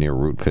Avenue near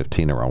Route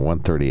 15 around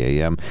 1:30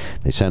 a.m.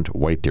 They sent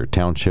White Deer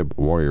Township,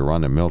 Warrior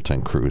Run, and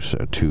Milton crews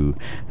to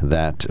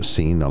that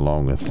scene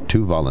along with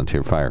 2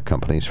 volunteer fire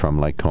companies from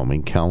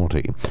Lycoming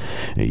County.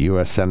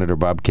 U.S. Senator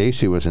Bob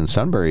Casey was in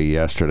Sunbury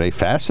yesterday,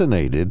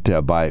 fascinated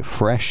by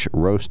fresh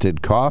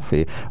roasted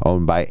coffee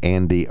owned by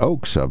Andy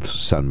Oakes of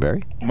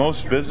Sunbury.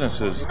 Most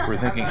businesses were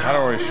thinking, how do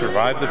I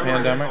survive the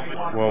pandemic?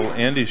 Well,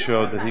 Andy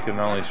showed that he can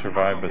not only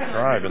survive but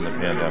thrive in the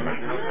pandemic.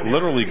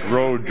 Literally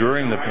grow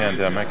during the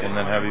pandemic and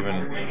then have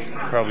even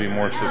probably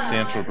more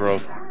substantial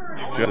growth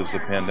just as the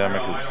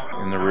pandemic is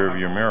in the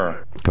rearview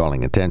mirror.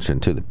 Calling attention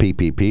to the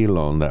PPP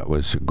loan that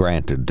was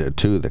granted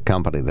to the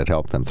company that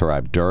helped them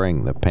thrive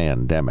during the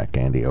pandemic,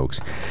 Andy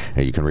Oakes.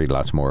 You can read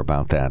lots more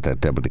about that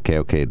at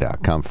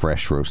WKOK.com.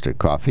 Fresh roasted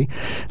coffee.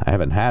 I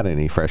haven't had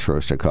any fresh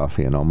roasted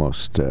coffee in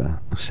almost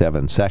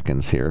 7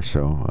 seconds here,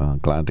 so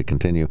glad to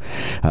continue.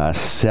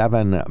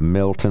 7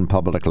 Milton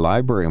Public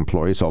Library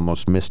employees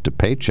almost missed a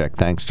paycheck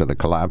thanks to the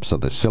collapse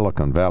of the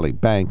Silicon Valley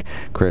Bank.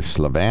 Chris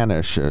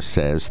Lavanish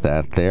says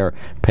that their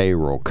pay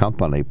payroll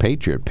company,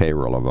 Patriot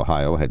Payroll of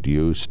Ohio, had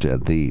used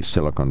the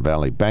Silicon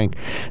Valley Bank.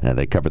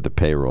 They covered the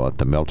payroll at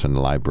the Milton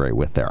Library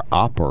with their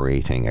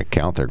operating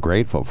account. They're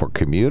grateful for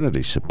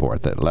community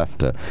support that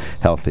left a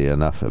healthy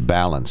enough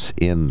balance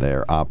in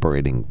their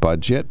operating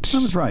budget.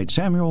 That was right.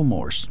 Samuel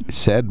Morse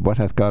said, "What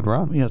hath God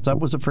wrought?" Yes, that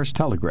was the first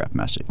telegraph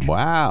message.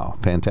 Wow,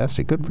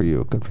 fantastic. Good for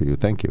you. Good for you.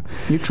 Thank you.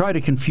 You try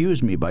to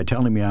confuse me by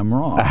telling me I'm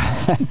wrong.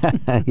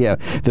 Yeah,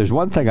 there's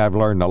one thing I've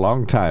learned a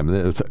long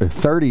time.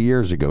 30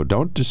 years ago,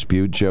 don't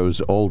dispute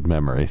Joe's old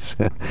memories.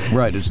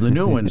 Right, it's the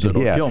new ones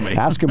that'll kill me.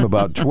 Ask him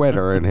about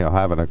Twitter and he'll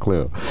have a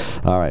clue.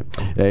 All right.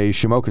 A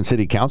Shamokin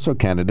City Council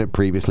candidate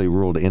previously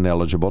ruled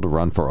ineligible to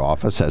run for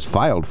office has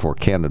filed for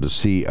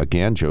candidacy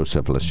again.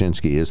 Joseph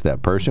Lashinsky is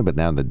that person, but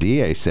now the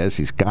DA says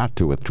he's got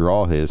to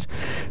withdraw his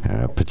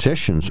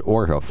petitions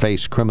or he'll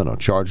face criminal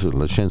charges.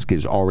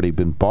 Lashinsky's already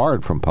been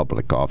barred from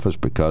public office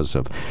because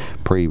of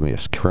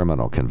previous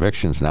criminal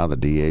convictions. Now the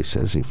DA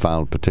says he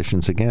filed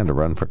petitions again to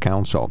run for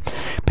council.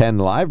 Penn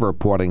Live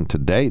reporting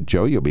today.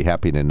 Joe, you'll be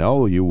happy to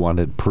know you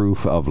wanted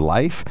proof of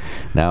life.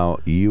 Now,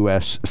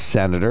 U.S.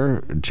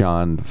 Senator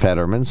John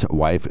Fetterman's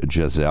wife,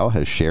 Giselle,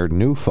 has shared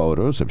new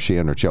photos of she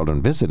and her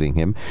children visiting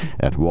him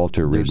at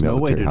Walter Reed Military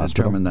Hospital. There's no way to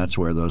determine that's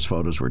where those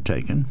photos were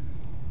taken.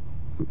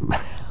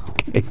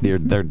 Okay,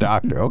 they're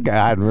doctored. Okay,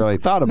 I hadn't really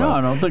thought about it. No,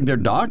 I don't think they're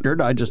doctored.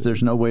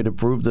 There's no way to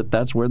prove that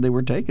that's where they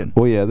were taken.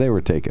 Well, yeah, they were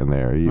taken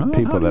there.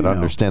 People that know?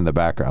 understand the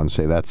background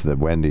say that's the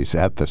Wendy's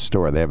at the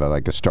store. They have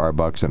like a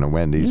Starbucks and a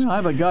Wendy's. Yeah, I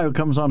have a guy who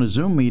comes on a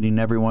Zoom meeting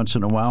every once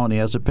in a while, and he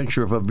has a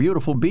picture of a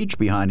beautiful beach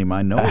behind him.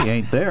 I know he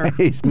ain't there.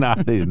 He's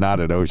not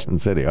at Ocean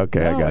City. Okay,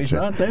 no, I got you. He's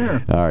not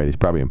there. All right, he's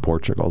probably in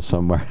Portugal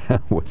somewhere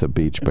with a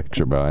beach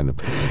picture behind him.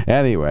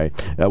 Anyway,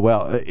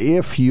 well,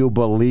 if you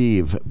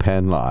believe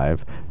Penn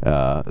Live,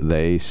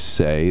 they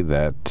say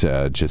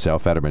that Giselle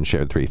Fetterman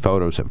shared 3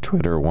 photos of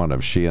Twitter, one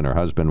of she and her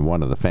husband,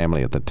 one of the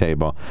family at the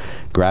table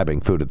grabbing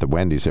food at the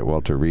Wendy's at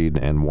Walter Reed,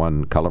 and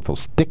one colorful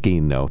sticky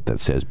note that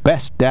says,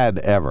 "Best dad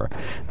ever,"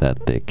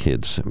 that the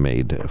kids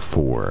made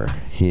for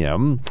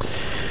him.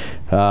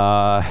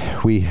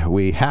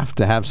 We have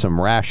to have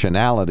some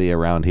rationality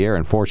around here.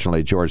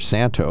 Unfortunately, George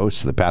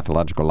Santos, the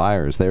pathological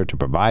liar, is there to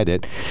provide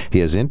it. He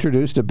has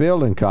introduced a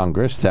bill in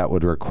Congress that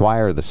would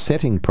require the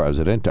sitting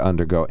president to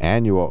undergo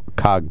annual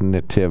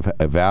cognitive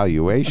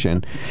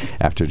evaluation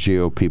after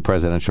GOP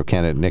presidential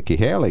candidate Nikki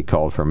Haley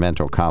called for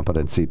mental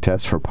competency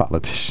tests for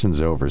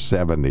politicians over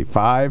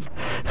 75.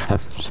 I'm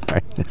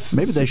sorry.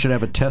 Maybe they should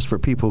have a test for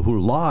people who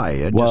lie.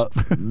 And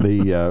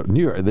the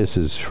New York. This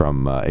is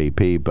from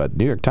AP, but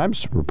New York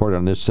Times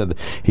reported on this, said that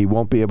he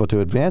won't be able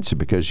to advance it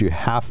because you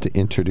have to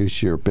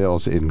introduce your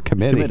bills in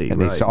committee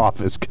and he's off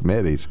his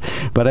committees.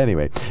 But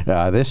anyway,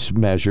 this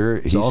measure...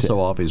 He's also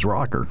off his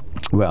rocker.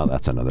 Well,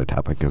 that's another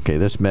topic. Okay,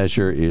 this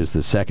measure is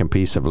the second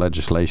piece of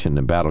legislation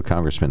the battle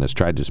Congressman has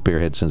tried to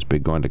spearhead since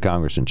going to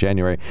Congress in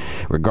January.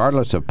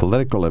 Regardless of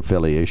political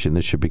affiliation,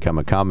 this should become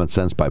a common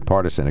sense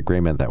bipartisan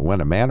agreement that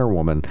when a man or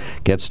woman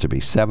gets to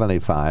be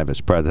 75 as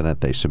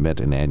president, they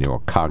submit an annual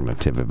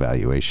cognitive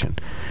evaluation.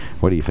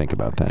 What do you think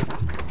about that?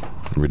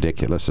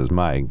 Ridiculous is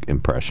my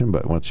impression,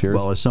 but what's yours?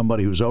 Well, as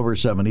somebody who's over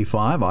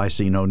 75, I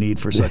see no need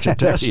for such a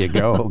test. There you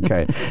go.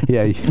 Okay.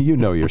 Yeah, you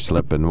know you're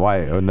slipping.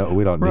 Why? Oh, no,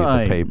 we don't need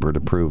the paper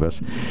to prove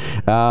us.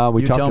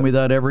 You tell me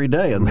that every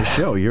day on the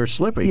show. You're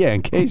slipping. Yeah,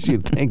 in case you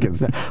think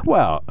it's...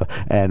 Well,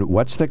 and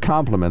what's the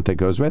compliment that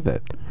goes with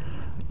it?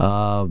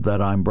 That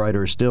I'm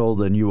brighter still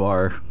than you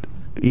are,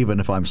 even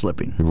if I'm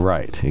slipping.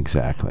 Right,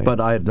 exactly.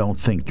 But I don't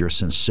think your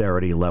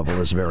sincerity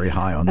level is very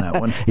high on that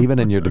one. Even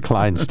in your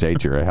decline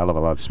state, you're a hell of a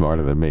lot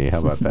smarter than me. How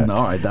about that?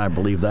 All right, I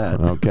believe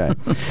that. Okay.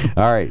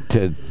 All right.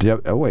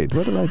 Wait,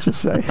 what did I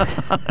just say?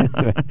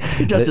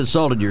 You just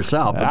insulted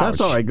yourself, but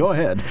that's all right. Go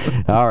ahead.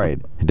 All right.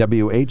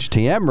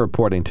 WHTM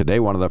reporting today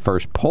one of the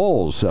first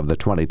polls of the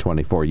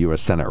 2024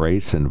 U.S. Senate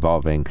race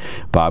involving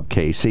Bob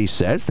Casey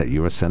says that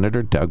U.S.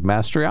 Senator Doug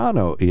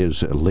Mastriano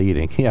is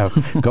leading. Yeah,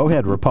 go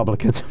ahead,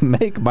 Republicans.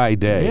 Make my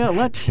day. Yeah,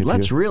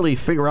 let's really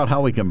figure out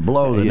how we can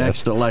blow the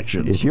next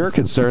election. If you're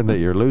concerned that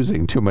you're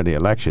losing too many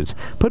elections,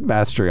 put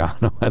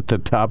Mastriano at the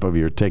top of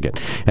your ticket.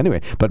 Anyway,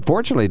 but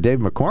fortunately, Dave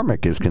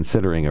McCormick is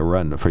considering a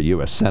run for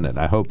U.S. Senate.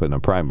 I hope in a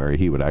primary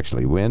he would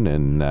actually win,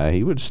 and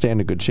he would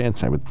stand a good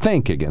chance, I would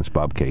think, against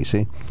Bob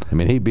Casey. I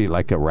mean, he'd be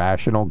like a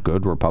rational,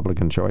 good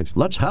Republican choice.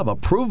 Let's have a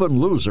proven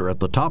loser at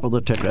the top of the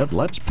ticket.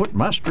 Let's put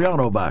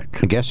Mastriano back.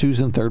 Guess who's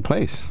in third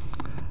place?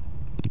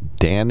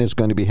 Dan is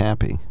going to be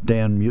happy.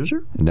 Dan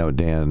Muser? No,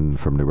 Dan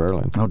from New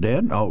Berlin. Oh,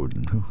 Dan? Oh,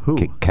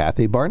 who?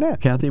 Kathy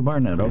Barnett. Kathy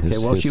Barnett.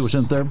 Okay, she was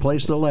in third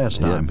place the last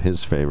time. Yeah,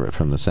 his favorite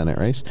from the Senate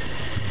race.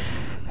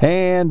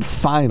 And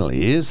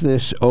finally, is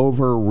this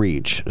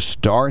overreach?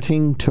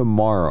 Starting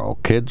tomorrow,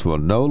 kids will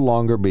no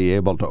longer be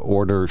able to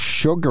order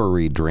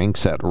sugary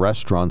drinks at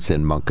restaurants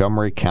in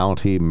Montgomery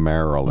County,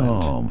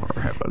 Maryland. Oh, for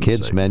heaven's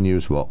Kids' sake.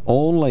 menus will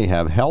only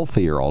have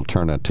healthier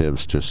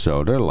alternatives to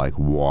soda, like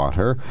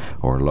water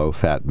or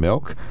low-fat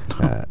milk.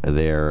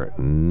 There's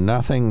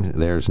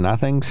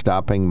nothing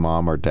stopping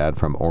mom or dad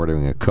from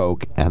ordering a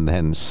Coke and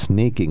then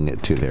sneaking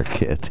it to their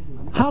kid.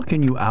 How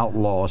can you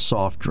outlaw a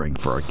soft drink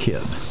for a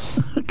kid?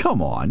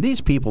 Come on,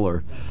 these people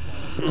are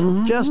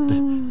just,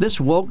 this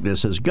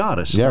wokeness has got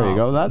us. There you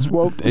go. That's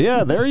woke.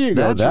 Yeah, there you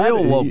go. That's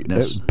real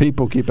wokeness.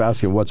 People keep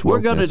asking, what's wokeness? We're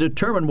going to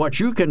determine what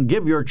you can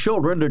give your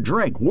children to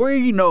drink.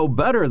 We know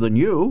better than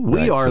you.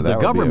 We are so the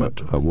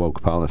government. A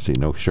woke policy,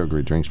 no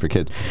sugary drinks for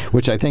kids.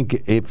 Which I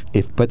think, if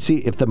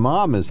the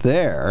mom is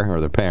there,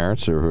 or the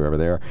parents, or whoever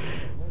they are,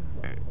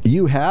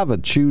 you have a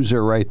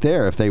chooser right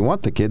there. If they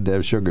want the kid to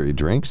have sugary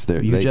drinks,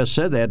 you just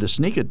said they had to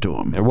sneak it to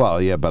them.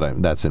 Well, yeah, but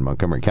that's in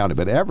Montgomery County.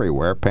 But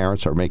everywhere,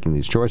 parents are making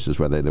these choices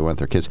whether they want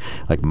their kids.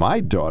 Like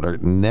my daughter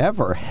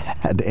never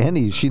had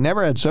any. She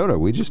never had soda.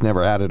 We just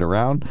never had it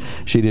around.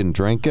 She didn't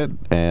drink it,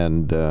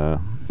 and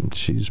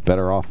she's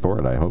better off for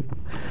it, I hope.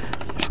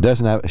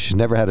 She's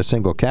never had a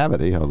single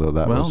cavity, although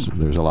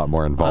there's a lot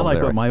more involved there. I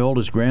like what my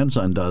oldest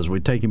grandson does. We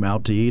take him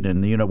out to eat,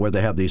 and where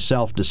they have these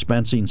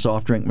self-dispensing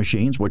soft drink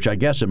machines, which I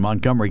guess in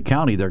Montgomery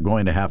County they're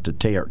going to have to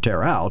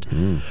tear out.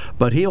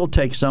 But he'll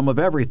take some of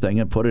everything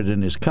and put it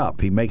in his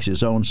cup. He makes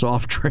his own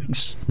soft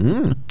drinks.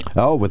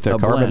 Oh, with the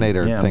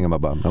carbonator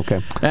thingamabob.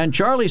 Okay. And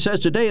Charlie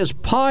says today is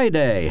Pie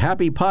Day.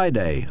 Happy Pie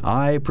Day.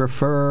 I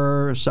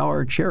prefer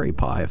sour cherry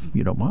pie, if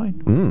you don't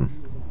mind.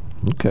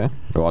 Okay.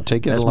 Well, I'll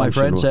take it As to lunch.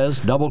 My friend says,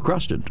 double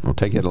crusted. We'll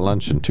take it to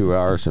lunch in 2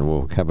 hours, and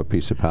we'll have a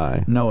piece of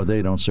pie. No,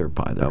 they don't serve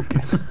pie there.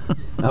 Okay.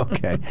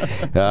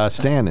 Okay.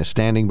 Stan is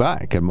standing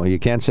by. You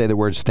can't say the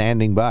word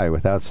standing by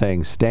without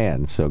saying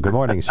Stan. So good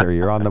morning, sir.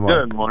 You're on the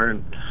mark. Good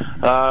morning.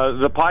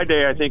 The Pi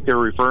Day I think they're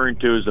referring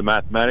to is the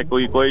mathematical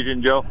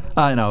equation, Joe.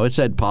 I know. It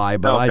said pi,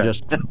 but I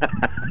just...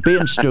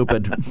 being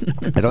stupid.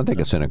 I don't think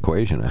it's an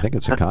equation. I think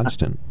it's a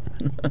constant.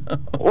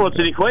 Well, it's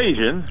an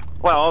equation.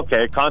 Well,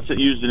 okay, constant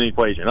used in an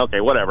equation. Okay,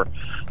 whatever.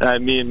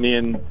 Me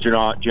and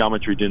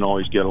geometry didn't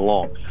always get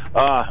along.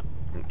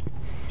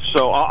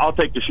 So I'll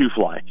take the shoe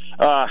fly.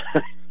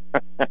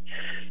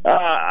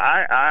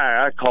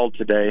 I called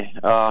today.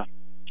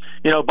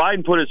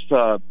 Biden put his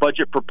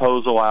budget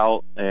proposal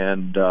out,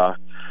 and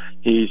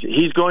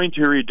he's going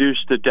to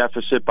reduce the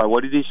deficit by,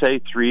 what did he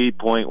say, 3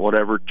 point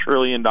whatever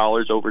trillion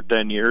dollars over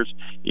 10 years.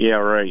 Yeah,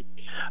 right.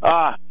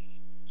 But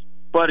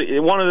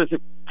one of the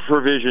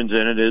provisions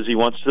in it is he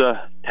wants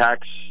to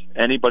tax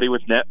anybody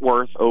with net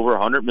worth over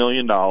 $100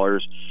 million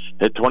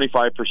at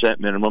 25%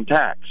 minimum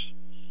tax.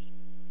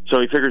 So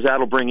he figures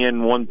that'll bring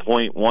in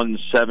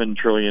 $1.17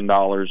 trillion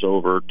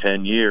over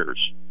 10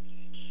 years.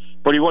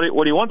 But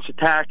what he wants to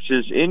tax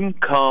is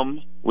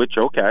income, which,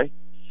 okay,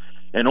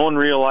 and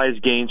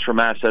unrealized gains from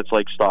assets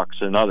like stocks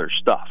and other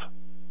stuff.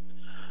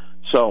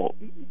 So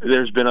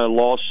there's been a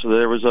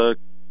there was a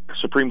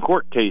Supreme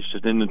Court case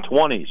in the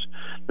 1920s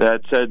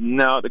that said,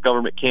 no, the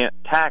government can't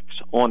tax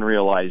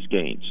unrealized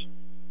gains.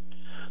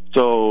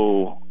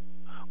 So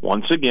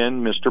once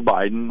again, Mr.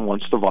 Biden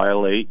wants to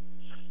violate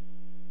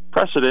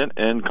precedent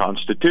and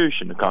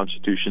Constitution. The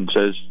Constitution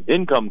says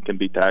income can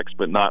be taxed,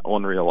 but not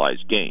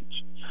unrealized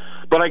gains.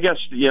 But I guess,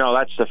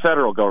 that's the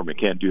federal government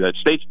can't do that.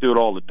 States do it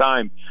all the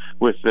time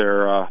with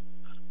their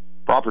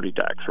property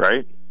tax,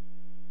 right?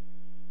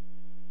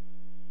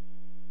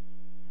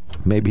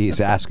 Maybe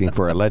he's asking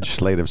for a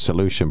legislative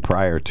solution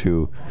prior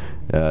to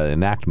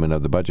enactment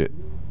of the budget.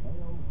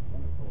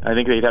 I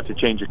think they'd have to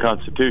change the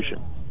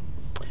Constitution.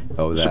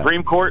 Oh, that. The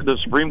Supreme Court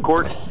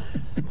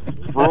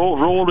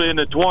ruled in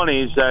the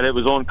 1920s that it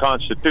was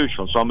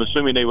unconstitutional, so I'm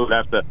assuming they would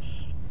have to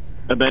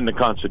amend the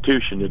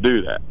Constitution to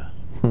do that.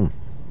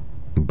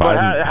 But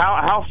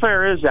how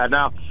fair is that?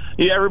 Now,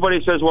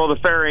 everybody says, well,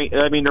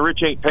 the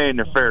rich ain't paying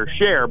their fair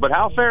share, but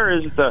how fair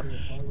is it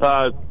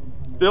to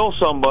bill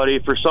somebody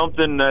for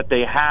something that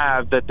they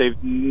have that they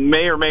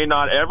may or may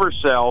not ever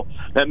sell,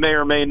 that may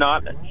or may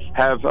not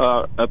have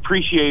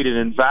appreciated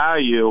in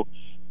value,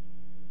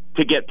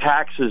 to get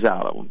taxes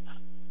out of them?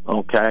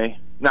 Okay?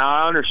 Now,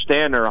 I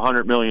understand there are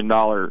 $100 million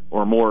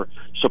or more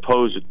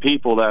supposed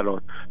people that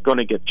are going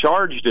to get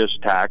charged this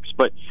tax,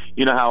 but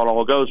you know how it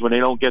all goes. When they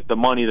don't get the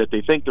money that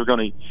they think they're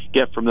going to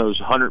get from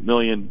those $100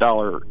 million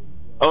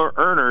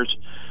earners,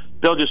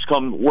 they'll just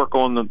come work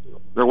on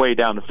their way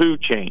down the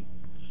food chain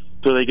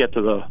till they get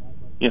to the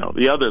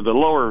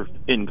lower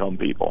income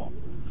people.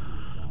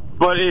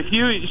 But if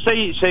you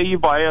say you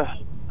buy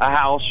a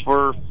house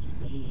for,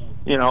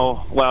 they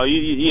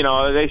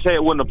say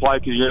it wouldn't apply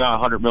because you're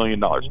not $100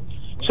 million.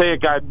 Say a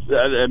guy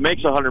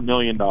makes $100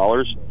 million,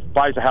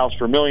 buys a house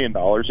for $1 million,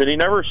 and he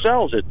never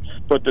sells it,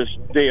 but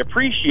they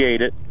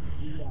appreciate it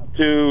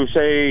to,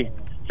 say,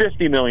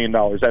 $50 million.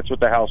 That's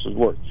what the house is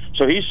worth.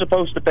 So he's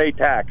supposed to pay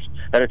tax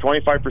at a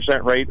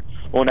 25% rate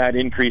on that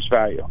increased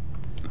value.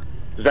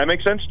 Does that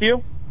make sense to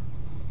you?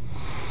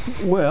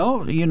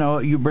 Well,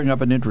 you bring up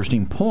an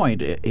interesting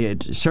point.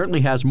 It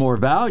certainly has more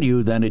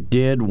value than it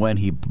did when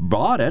he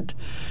bought it.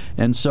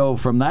 And so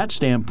from that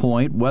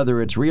standpoint,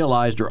 whether it's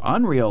realized or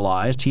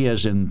unrealized, he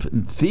has in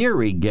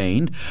theory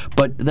gained.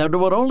 But that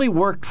would only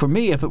work for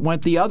me if it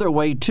went the other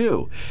way,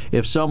 too.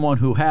 If someone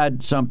who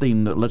had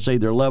something, let's say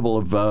their level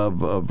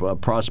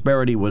of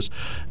prosperity was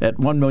at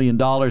 $1 million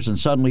and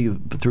suddenly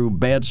through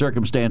bad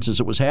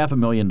circumstances it was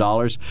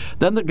 $500,000,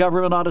 then the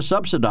government ought to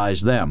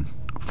subsidize them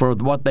for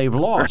what they've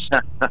lost.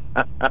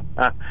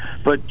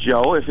 But,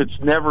 Joe, if it's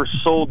never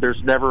sold,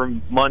 there's never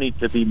money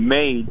to be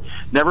made.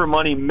 Never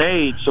money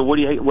made, so what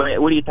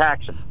are you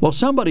taxing? Well,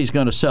 somebody's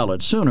going to sell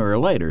it sooner or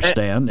later,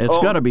 Stan. It's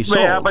going to be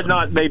sold. Yeah,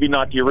 but maybe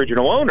not the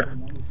original owner.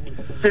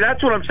 See,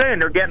 that's what I'm saying.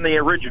 They're getting the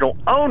original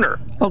owner.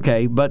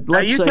 Okay, but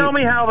let's say... tell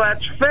me how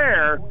that's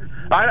fair.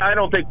 I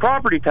don't think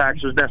property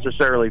tax is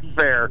necessarily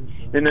fair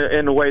in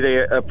the way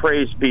they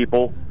appraise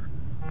people,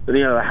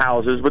 the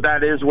houses, but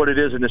that is what it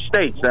is in the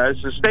states.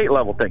 That's a state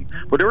level thing.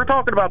 But they were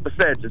talking about the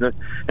feds,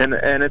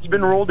 and it's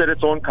been ruled that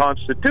it's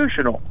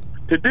unconstitutional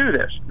to do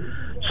this.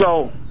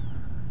 So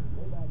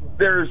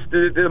there's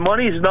the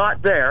money's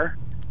not there,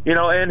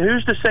 and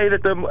who's to say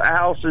that the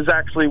house is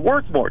actually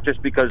worth more?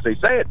 Just because they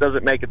say it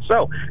doesn't make it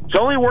so. It's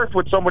only worth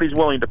what somebody's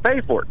willing to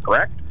pay for it,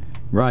 correct?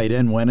 Right,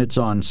 and when it's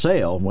on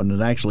sale, when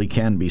it actually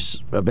can be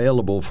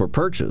available for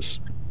purchase.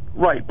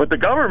 Right, but the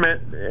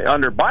government,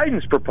 under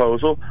Biden's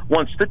proposal,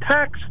 wants to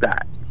tax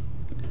that.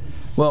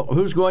 Well,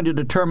 who's going to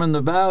determine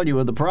the value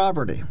of the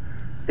property?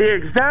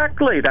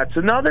 Exactly, that's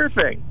another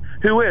thing.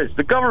 Who is?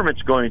 The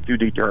government's going to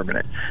determine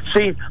it.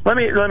 See, let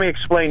me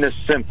explain this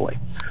simply.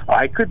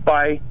 I could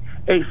buy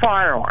a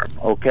firearm,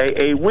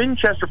 okay, a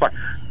Winchester firearm.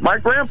 My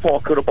grandpa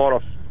could have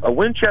bought a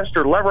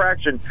Winchester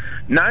lever-action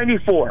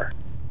 94.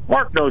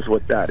 Mark knows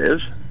what that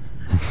is.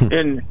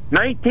 In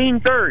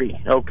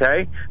 1930,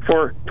 okay,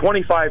 for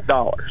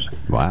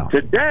 $25. Wow.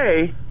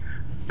 Today,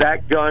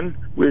 that gun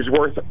is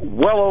worth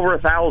well over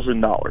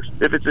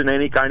 $1,000 if it's in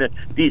any kind of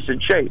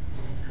decent shape.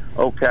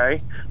 Okay,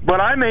 but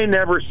I may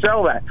never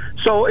sell that.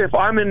 So if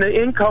I'm in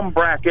the income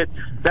bracket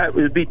that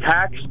would be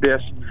taxed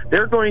this,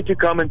 they're going to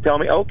come and tell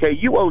me, okay,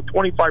 you owe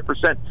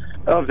 25%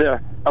 of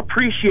the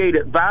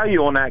appreciated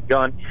value on that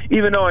gun,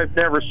 even though I've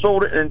never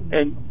sold it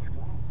and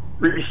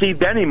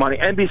received any money.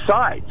 And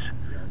besides,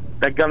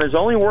 that gun is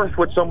only worth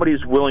what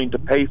somebody's willing to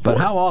pay for. But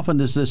how often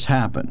does this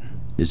happen?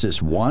 Is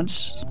this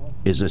once?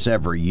 Is this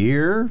every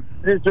year?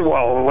 It's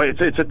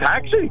a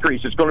tax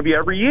increase. It's going to be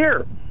every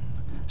year.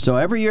 So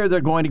every year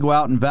they're going to go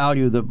out and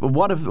value the...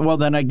 What if? Well,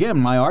 then again,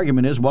 my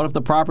argument is, what if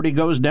the property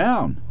goes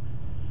down?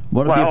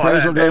 What if the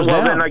appraisal goes down?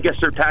 Well, then I guess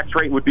their tax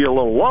rate would be a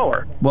little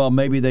lower. Well,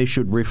 maybe they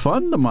should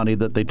refund the money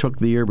that they took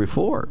the year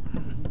before.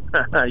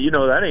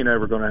 That ain't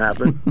ever going to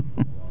happen.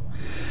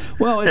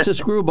 Well, it's a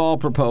screwball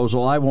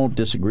proposal. I won't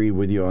disagree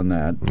with you on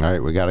that. All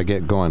right, we got to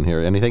get going here.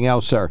 Anything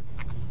else, sir?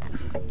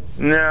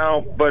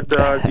 No, but,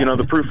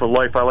 the proof of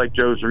life, I like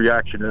Joe's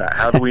reaction to that.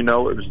 How do we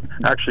know it was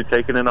actually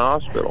taken in a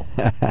hospital?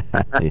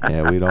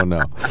 Yeah, we don't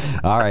know.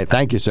 All right,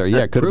 thank you, sir.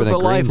 Yeah, it could have been a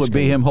proof of life would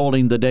be him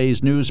holding the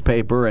day's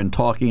newspaper and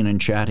talking and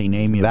chatting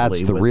amiably.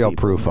 That's the real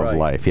people. proof of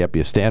life. Yep,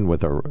 you stand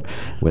with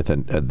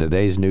the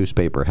day's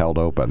newspaper held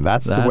open.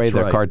 That's the way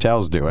the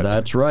cartels do it.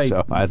 That's right.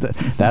 So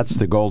that's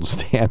the gold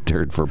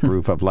standard for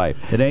proof of life.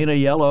 It ain't a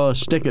yellow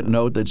stick-it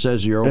note that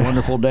says you're a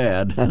wonderful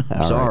dad.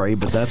 Sorry,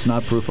 but that's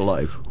not proof of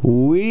life.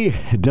 We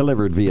delivered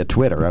via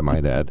Twitter, I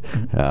might add.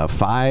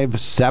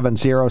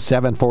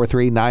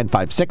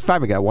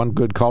 570-743-9565. We got one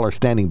good caller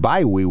standing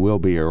by. We will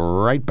be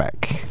right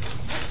back.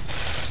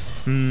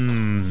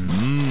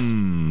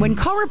 When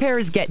car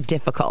repairs get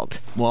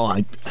difficult. Well,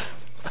 I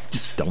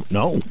just don't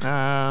know.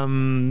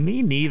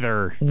 Me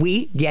neither.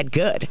 We get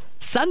good.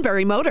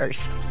 Sunbury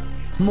Motors.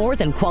 More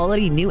than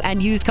quality new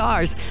and used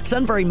cars,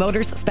 Sunbury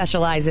Motors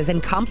specializes in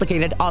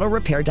complicated auto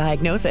repair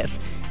diagnosis.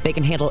 They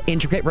can handle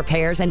intricate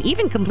repairs and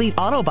even complete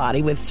auto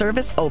body with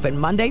service open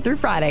Monday through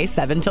Friday,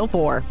 7 till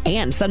 4.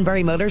 And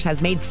Sunbury Motors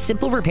has made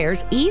simple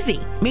repairs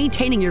easy.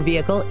 Maintaining your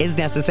vehicle is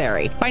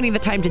necessary. Finding the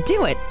time to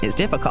do it is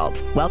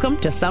difficult. Welcome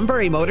to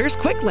Sunbury Motors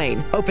Quick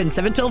Lane. Open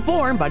 7 till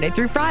 4, Monday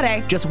through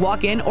Friday. Just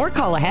walk in or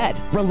call ahead.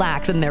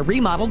 Relax in their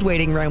remodeled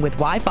waiting room with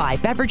Wi-Fi,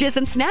 beverages,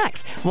 and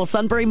snacks. While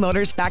Sunbury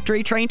Motors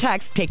factory trained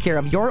techs take care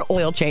of your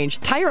oil change,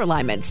 tire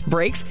alignments,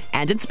 brakes,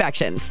 and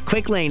inspections.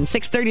 Quick Lane,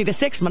 6:30 to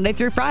 6, Monday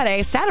through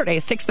Friday, Saturday,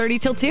 6:30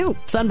 till 2.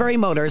 Sunbury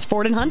Motors,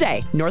 Ford and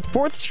Hyundai, North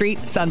 4th Street,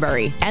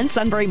 Sunbury. And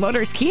Sunbury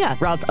Motors Kia,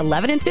 routes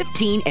 11 and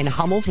 15 in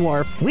Hummel's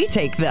Wharf. We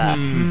take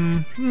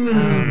the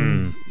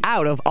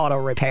out of auto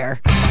repair.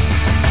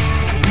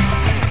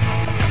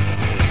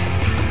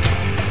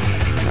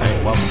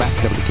 Welcome back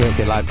to the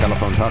KOK Live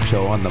Telephone Talk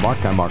Show on the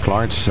Mark. I'm Mark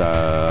Lawrence.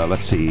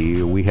 Let's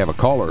see. We have a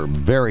caller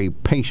very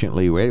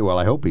patiently waiting. Well,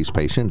 I hope he's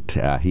patient.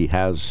 He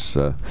has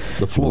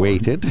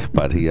waited,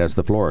 but he has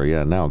the floor.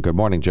 Yeah, now. Good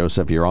morning,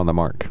 Joseph. You're on the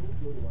Mark.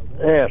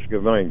 Yes,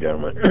 good morning,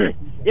 gentlemen.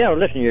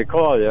 Listen to your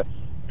call.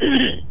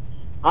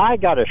 I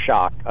got a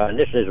shock, and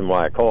this isn't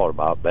what I called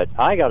about, but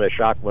I got a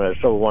shock when I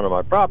sold one of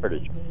my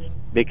properties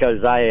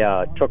because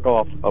I took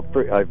off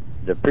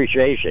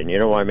depreciation, you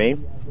know what I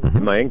mean?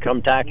 My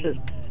income taxes.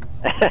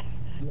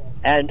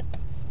 And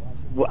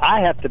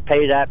I have to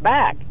pay that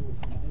back.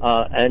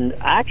 And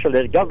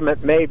actually, the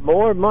government made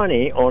more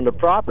money on the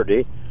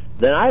property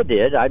than I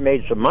did. I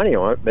made some money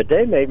on it, but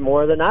they made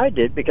more than I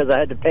did because I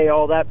had to pay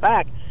all that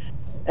back.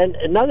 And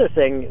another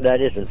thing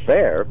that isn't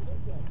fair,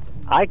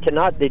 I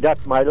cannot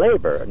deduct my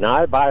labor. Now,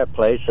 I buy a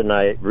place and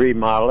I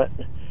remodel it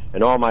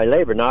and all my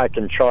labor. Now I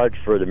can charge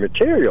for the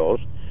materials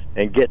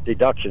and get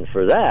deduction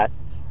for that.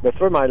 but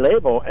for my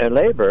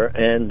labor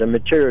and the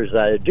materials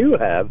that I do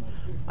have,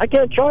 I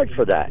can't charge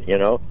for that, you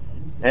know.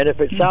 And if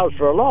it sells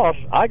for a loss,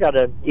 I got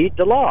to eat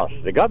the loss.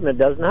 The government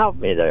doesn't help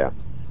me there.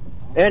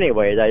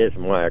 Anyway, that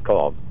isn't why I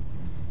called.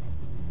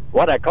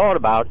 What I called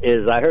about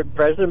is I heard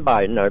President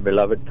Biden, our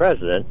beloved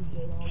president,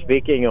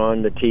 speaking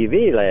on the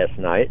TV last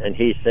night, and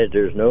he said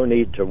there's no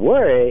need to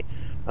worry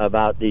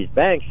about these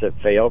banks that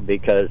failed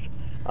because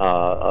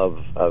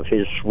of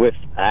his swift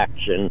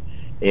action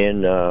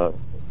in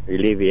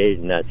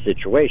alleviating that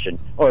situation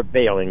or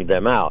bailing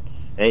them out.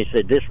 And he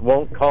said this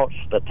won't cost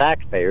the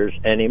taxpayers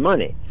any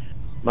money.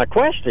 My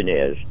question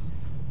is,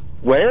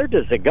 where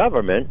does the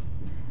government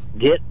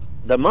get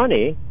the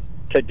money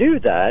to do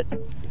that?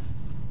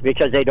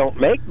 Because they don't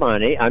make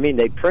money. I mean,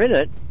 they print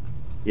it,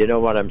 you know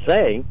what I'm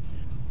saying,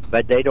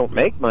 but they don't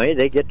make money.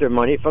 They get their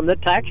money from the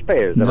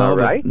taxpayers. Am I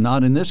right?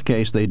 Not in this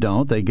case, they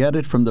don't. They get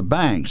it from the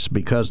banks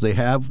because they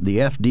have the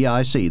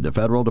FDIC, the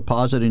Federal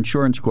Deposit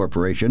Insurance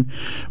Corporation,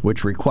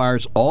 which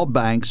requires all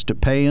banks to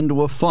pay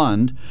into a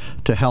fund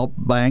to help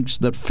banks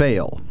that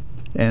fail.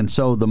 And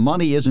so the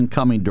money isn't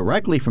coming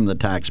directly from the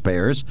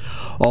taxpayers,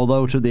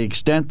 although to the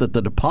extent that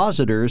the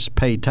depositors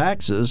pay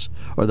taxes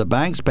or the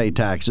banks pay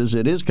taxes,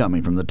 it is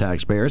coming from the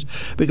taxpayers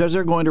because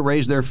they're going to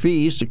raise their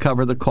fees to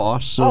cover the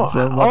costs of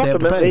what they have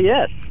to pay. Ultimately,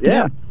 yes.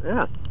 Yeah.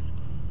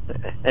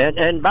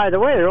 And by the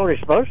way, they're only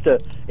supposed to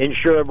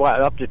insure,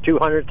 up to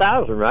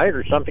 $200,000, right,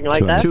 or something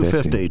like that?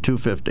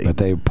 $250. But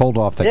they pulled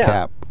off the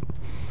cap.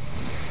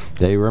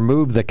 They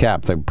removed the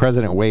cap. The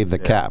president waived the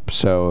cap,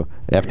 so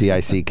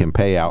FDIC can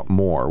pay out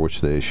more,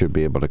 which they should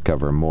be able to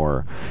cover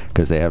more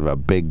because they have a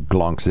big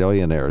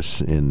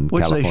zillionaires in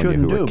California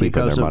who are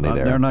keeping their money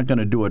there. They're not going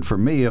to do it for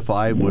me if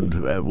I would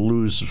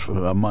lose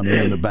money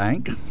in the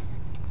bank.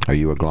 Are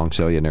you a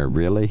zillionaire,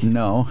 really?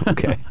 No.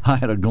 Okay. I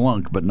had a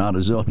glunk, but not a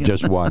zillion.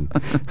 Just one.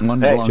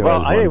 One hey, glunk.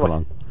 Well,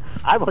 anyway,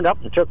 I went up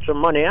and took some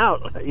money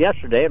out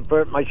yesterday and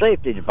put it in my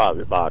safety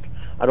deposit box.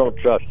 I don't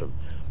trust them.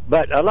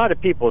 But a lot of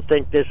people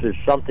think this is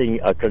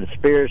a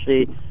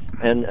conspiracy,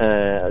 and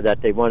that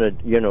they want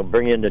to,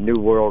 bring in the New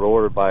World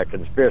Order by a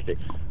conspiracy.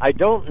 I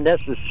don't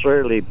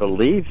necessarily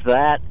believe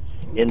that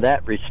in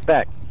that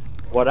respect.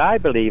 What I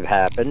believe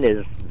happened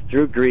is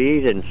through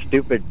greed and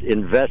stupid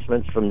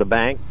investments from the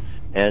bank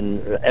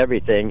and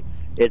everything,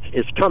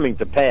 it's coming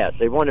to pass.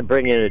 They want to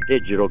bring in a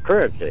digital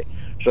currency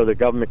so the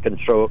government can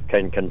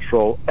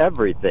control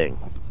everything.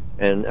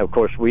 And, of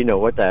course, we know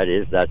what that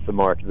is. That's the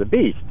mark of the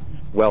beast.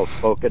 Well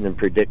spoken and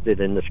predicted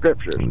in the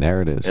scriptures. And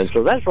there it is. And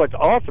so that's what's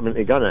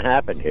ultimately going to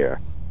happen here.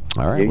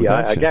 All right.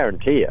 I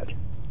guarantee it.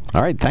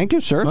 All right. Thank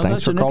you, sir. Well,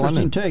 Thanks for calling in. That's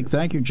an interesting take.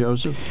 Thank you,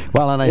 Joseph.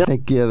 Well, and I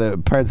think the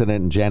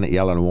president and Janet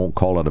Yellen won't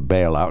call it a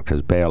bailout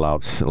because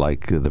bailout's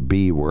like the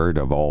B word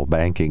of all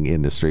banking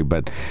industry,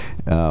 but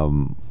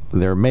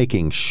they're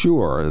making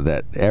sure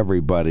that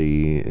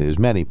everybody, as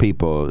many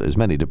people, as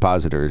many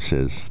depositors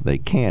as they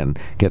can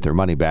get their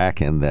money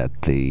back, and that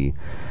the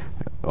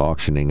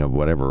auctioning of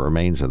whatever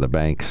remains of the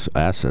bank's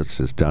assets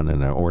is done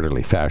in an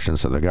orderly fashion,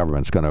 so the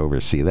government's going to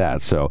oversee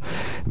that. So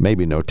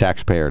maybe no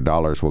taxpayer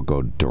dollars will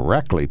go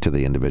directly to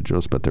the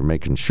individuals, but they're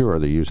making sure,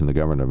 they're using the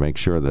government to make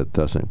sure that it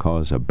doesn't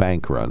cause a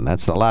bank run.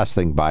 That's the last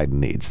thing Biden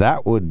needs.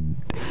 That would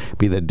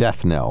be the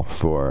death knell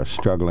for a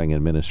struggling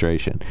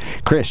administration.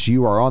 Chris,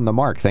 you are on the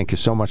mark. Thank you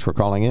so much for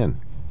calling in.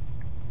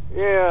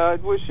 Yeah, I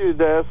wish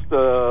you'd asked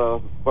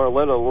Barletta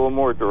a little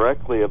more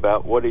directly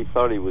about what he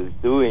thought he was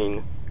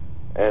doing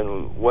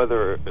and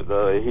whether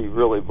he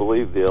really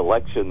believed the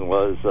election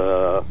was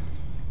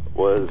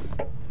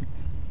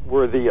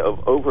worthy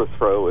of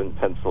overthrow in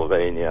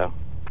Pennsylvania,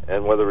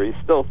 and whether he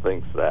still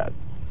thinks that,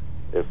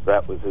 if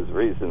that was his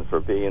reason for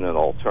being an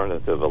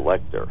alternative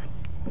elector.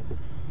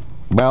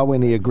 Well,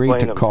 when he agreed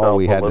to call,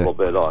 we had a little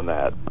bit on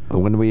that.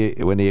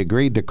 When he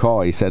agreed to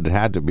call, he said it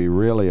had to be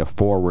really a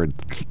forward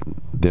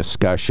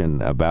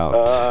discussion about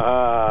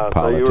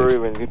politics. So you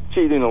were even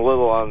cheating a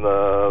little on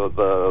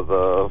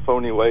the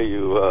phony way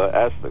you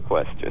asked the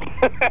question.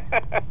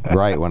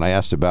 Right, when I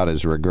asked about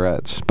his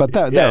regrets, but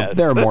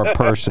they're more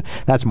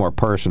that's more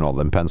personal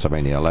than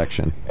Pennsylvania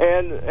election.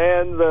 And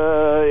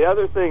the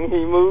other thing,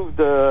 he moved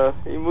the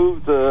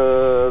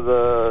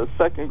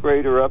second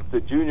grader up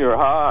to junior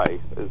high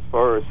as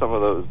far as some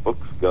of those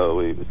books go.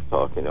 He was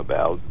talking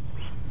about.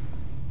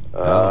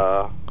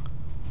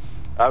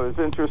 I was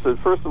interested.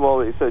 First of all,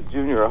 he said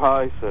junior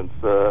high since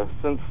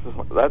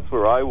that's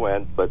where I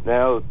went, but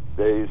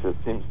nowadays it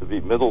seems to be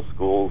middle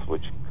schools,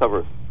 which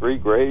cover 3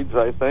 grades,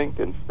 I think,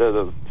 instead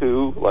of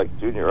 2, like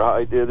junior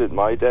high did in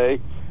my day,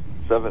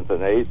 7th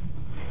and 8th.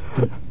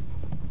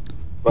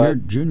 But your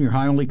junior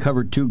high only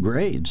covered 2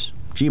 grades.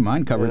 Gee,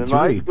 mine covered 3.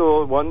 In my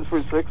school, 1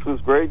 through 6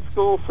 was grade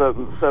school,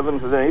 7th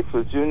and 8th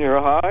was junior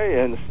high,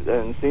 and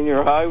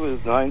senior high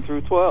was 9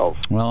 through 12.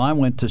 Well, I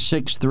went to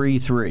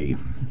 6-3-3.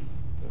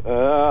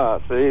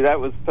 See, that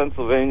was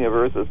Pennsylvania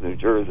versus New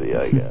Jersey,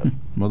 I guess.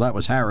 Well, that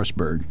was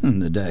Harrisburg in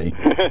the day.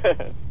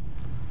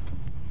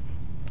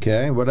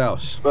 Okay, what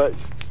else? But,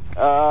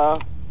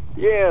 about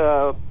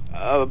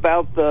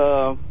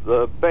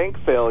the bank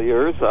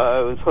failures,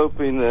 I was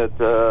hoping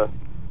that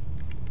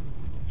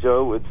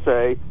Joe would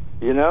say,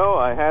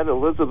 I had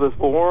Elizabeth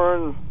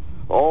Warren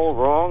all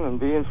wrong and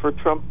being for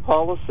Trump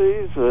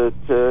policies,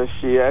 that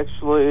she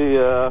actually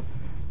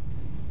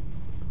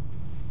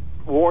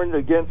warned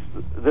against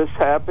this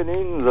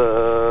happening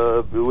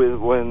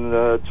when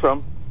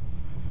Trump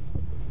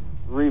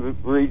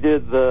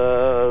redid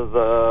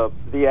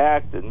the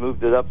act and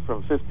moved it up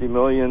from 50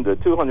 million to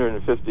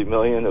 250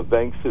 million of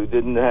banks who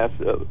didn't have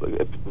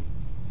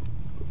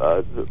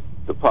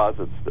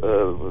deposits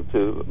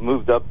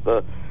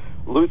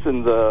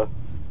loosened the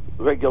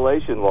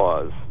regulation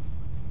laws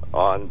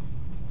on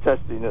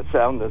testing the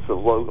soundness of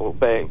local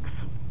banks.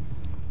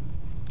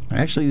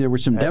 Actually, there were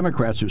some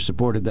Democrats who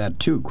supported that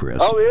too, Chris.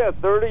 Oh, yeah,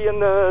 30 in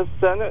the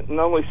Senate and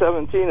only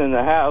 17 in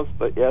the House,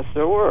 but yes,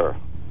 there were.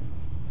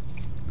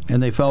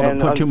 And they felt it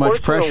put too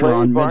much pressure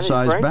on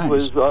mid-sized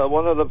banks. Was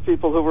one of the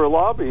people who were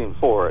lobbying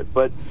for it.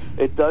 But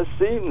it does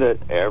seem that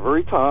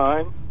every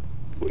time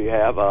we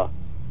have a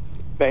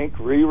bank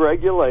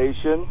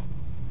re-regulation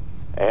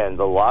and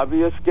the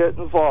lobbyists get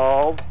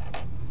involved,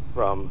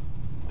 from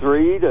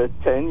 3 to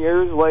 10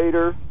 years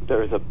later,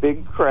 there's a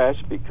big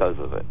crash because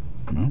of it.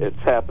 Mm-hmm. It's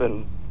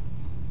happened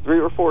 3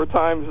 or 4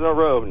 times in a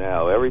row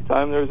now. Every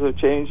time there's a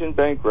change in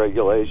bank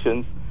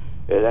regulations,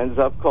 it ends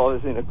up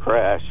causing a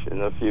crash in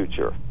the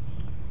future.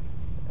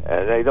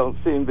 And they don't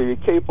seem to be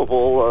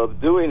capable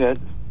of doing it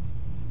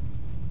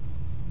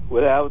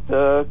without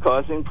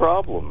causing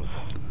problems.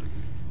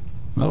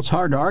 Well, it's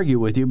hard to argue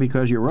with you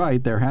because you're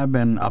right. There have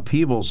been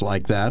upheavals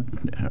like that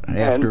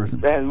after.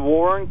 And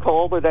Warren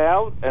called it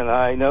out, and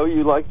I know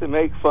you like to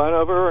make fun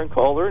of her and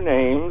call her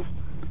names,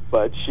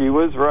 but she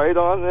was right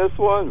on this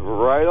one,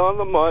 right on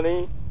the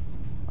money.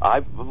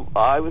 I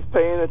was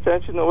paying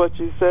attention to what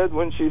she said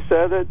when she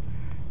said it,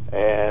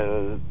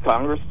 and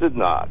Congress did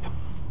not.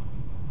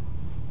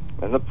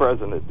 And the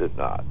president did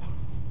not.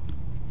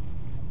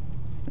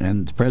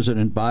 And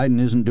President Biden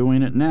isn't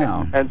doing it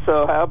now. And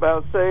so how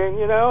about saying,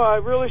 I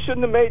really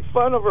shouldn't have made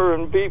fun of her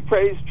and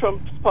praised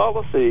Trump's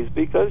policies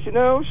because, she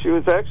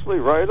was actually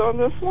right on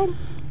this one?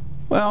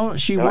 Well,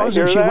 she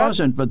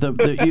wasn't. But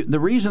the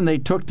reason they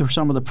took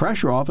some of the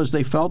pressure off is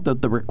they felt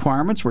that the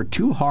requirements were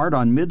too hard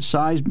on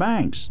mid-sized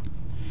banks.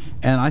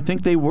 And I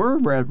think they were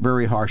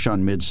very harsh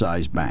on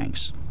mid-sized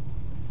banks.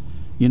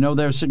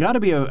 There's got to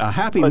be a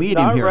happy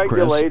medium here,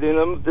 Chris. But not regulating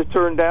them that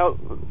turned out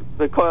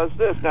to cause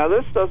this. Now,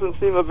 this doesn't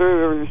seem a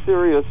very, very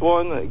serious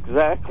one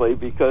exactly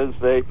because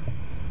the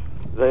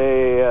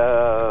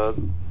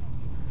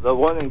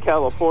one in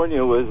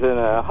California was in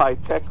a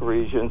high-tech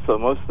region, so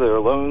most of their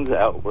loans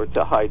out were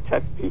to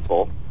high-tech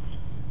people.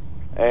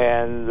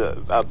 And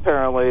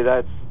apparently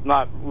that's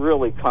not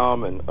really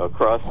common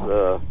across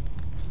the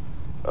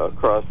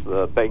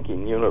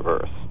banking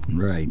universe.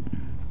 Right.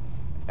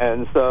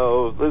 And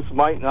so this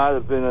might not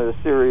have been as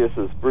serious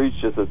a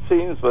breach as it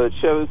seems, but it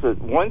shows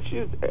that once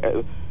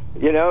it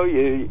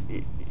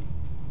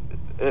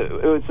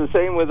was the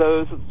same with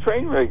those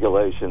train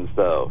regulations,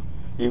 though.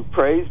 You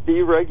praise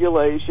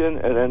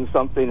deregulation, and then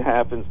something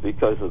happens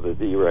because of the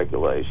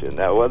deregulation.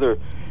 Now,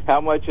 how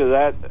much of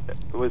that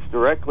was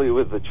directly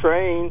with the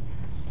train,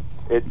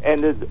 it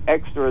ended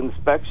extra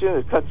inspection.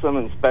 It cut some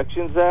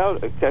inspections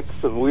out. It kept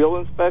some wheel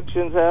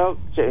inspections out,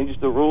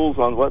 changed the rules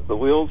on what the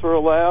wheels were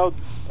allowed,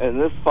 and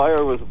this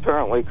fire was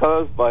apparently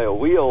caused by a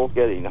wheel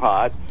getting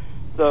hot.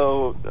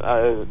 So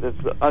it's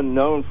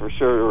unknown for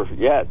sure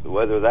yet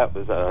whether that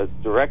was a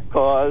direct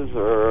cause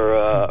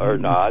or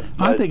not.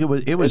 I think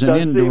it was an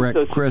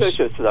indirect, Chris.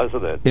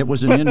 Doesn't it? It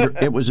was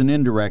an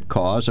indirect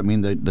cause. I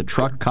mean, the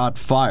truck caught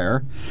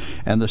fire,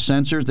 and the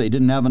sensors, they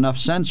didn't have enough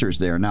sensors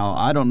there. Now,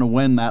 I don't know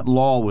when that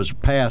law was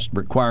passed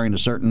requiring a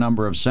certain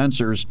number of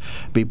sensors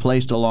be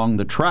placed along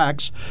the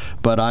tracks,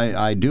 but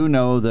I do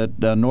know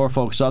that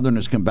Norfolk Southern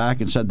has come back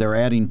and said they're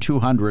adding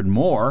 200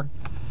 more.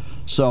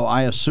 So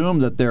I assume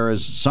that there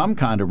is some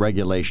kind of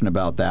regulation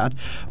about that.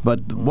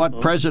 But what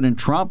President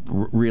Trump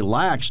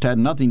relaxed had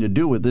nothing to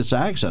do with this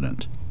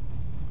accident.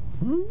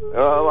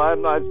 Well,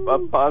 I'm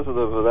not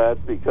positive of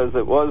that because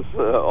it was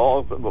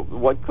all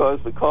what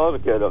caused the car to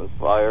get on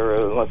fire,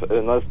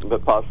 unless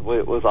possibly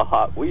it was a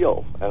hot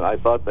wheel. And I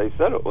thought they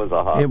said it was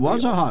a hot wheel. It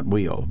was a hot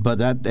wheel, but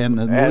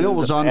the wheel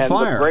was on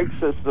fire. And the brake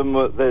system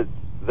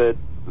that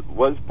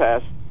was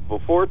passed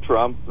before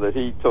Trump that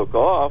he took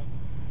off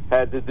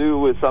had to do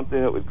with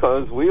something that would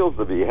cause wheels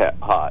to be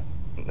hot.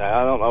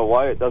 Now, I don't know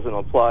why it doesn't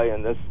apply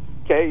in this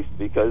case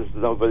because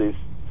nobody's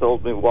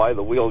told me why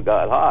the wheel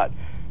got hot.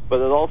 But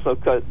it also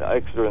cut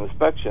extra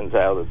inspections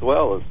out as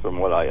well, as from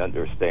what I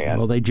understand.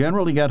 Well, they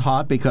generally get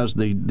hot because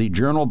the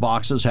journal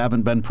boxes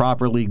haven't been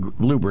properly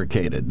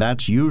lubricated.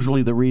 That's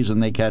usually the reason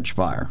they catch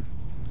fire.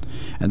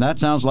 And that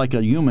sounds like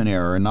a human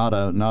error, not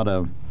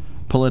a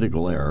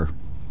political error.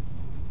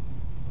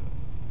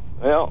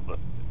 Well,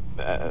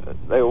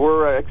 there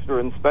were extra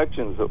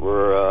inspections that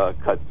were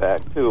cut back,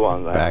 too,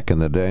 on that. Back in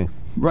the day.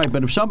 Right,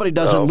 but if somebody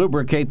doesn't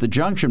lubricate the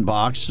junction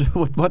box,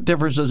 what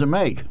difference does it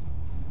make?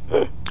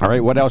 All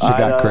right, what else you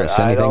got, Chris?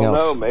 Anything else?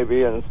 I don't know.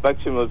 Maybe an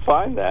inspection would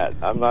find that.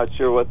 I'm not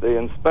sure what they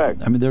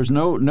inspect. I mean, there's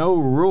no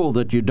rule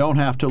that you don't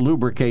have to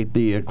lubricate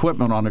the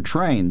equipment on a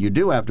train. You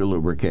do have to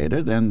lubricate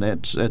it, and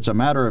it's a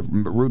matter of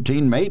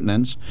routine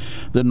maintenance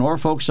that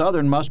Norfolk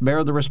Southern must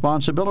bear the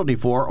responsibility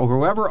for, or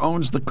whoever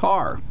owns the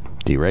car.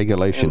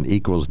 Deregulation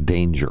equals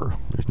danger.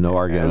 There's no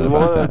argument and about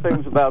one that. of the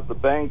things about the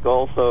bank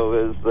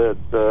also is that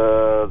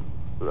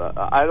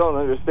I don't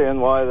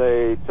understand why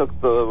they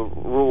took the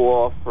rule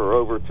off for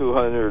over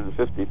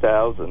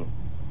 $250,000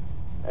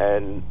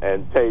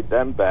 and paid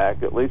them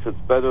back. At least it's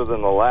better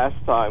than the last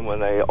time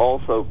when they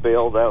also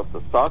bailed out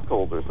the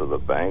stockholders of the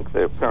bank.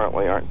 They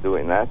apparently aren't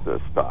doing that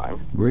this time.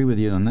 Agree with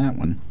you on that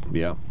one.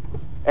 Yeah.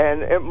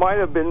 And it might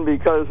have been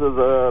because of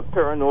the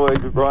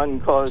paranoid run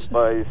caused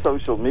by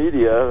social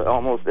media.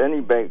 Almost any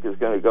bank is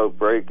going to go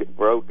broke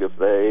if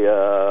they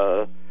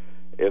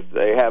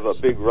have a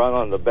big run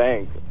on the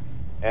bank.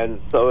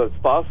 And so it's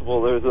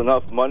possible there's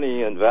enough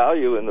money and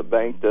value in the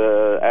bank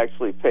to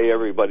actually pay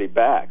everybody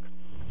back.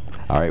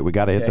 All right, we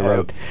got to hit the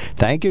road.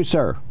 Thank you,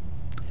 sir.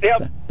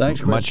 Yep.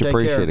 Thanks, Chris. Much Take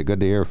appreciated. care. Good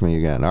to hear from you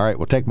again. All right,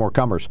 we'll take more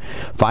comers.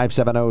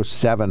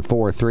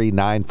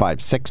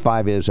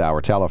 570-743-9565 is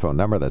our telephone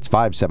number. That's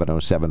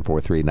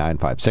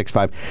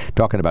 570-743-9565.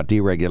 Talking about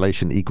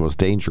deregulation equals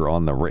danger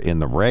in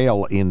the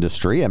rail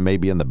industry and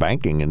maybe in the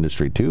banking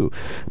industry, too.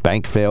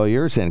 Bank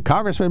failures. And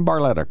Congressman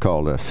Barletta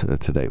called us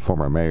today,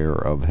 former mayor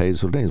of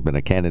Hazelden. He's been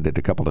a candidate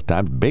a couple of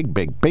times.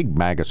 Big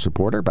MAGA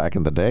supporter back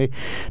in the day.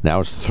 Now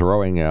is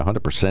throwing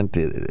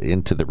 100%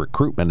 into the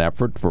recruitment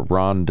effort for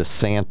Ron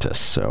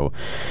DeSantis. So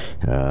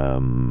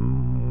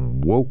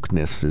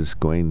wokeness is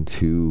going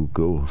to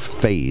go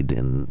fade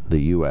in the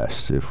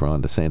U.S. if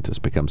Ron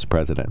DeSantis becomes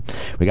president.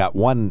 We got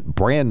one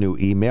brand new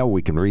email.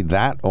 We can read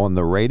that on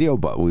the radio,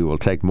 but we will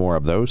take more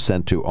of those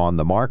sent to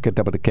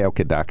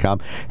onthemark@wkok.com.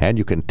 And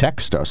you can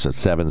text us at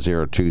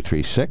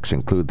 70236.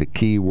 Include the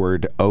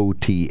keyword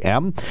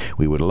OTM.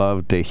 We would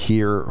love to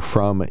hear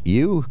from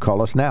you.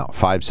 Call us now,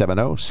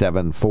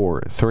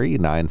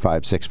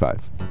 570-743-9565.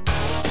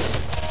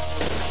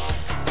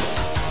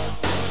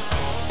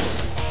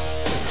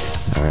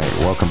 All right,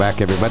 welcome back,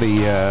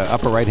 everybody.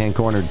 Upper right-hand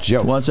corner,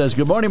 Joe. One says,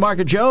 good morning, Mark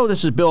and Joe.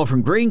 This is Bill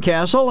from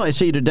Greencastle. I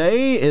see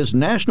today is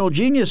National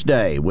Genius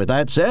Day. With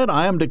that said,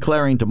 I am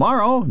declaring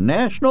tomorrow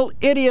National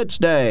Idiots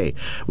Day,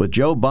 with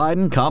Joe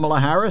Biden, Kamala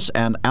Harris,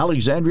 and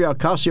Alexandria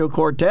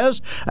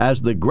Ocasio-Cortez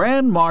as the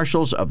Grand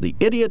Marshals of the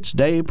Idiots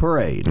Day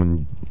Parade.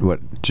 And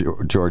what,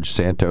 George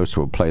Santos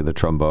will play the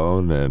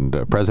trombone,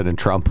 and President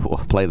Trump will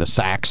play the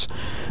sax.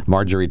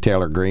 Marjorie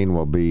Taylor Greene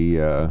will be...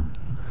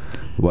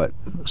 what?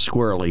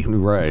 Squirrely.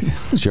 Right.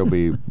 She'll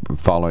be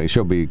following.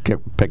 She'll be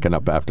picking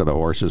up after the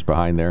horses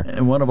behind there.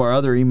 And one of our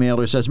other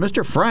emailers says,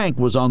 Mr. Frank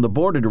was on the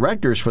board of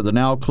directors for the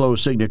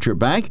now-closed Signature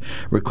Bank.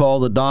 Recall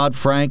the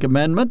Dodd-Frank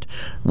amendment?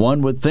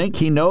 One would think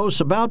he knows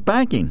about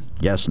banking.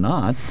 Guess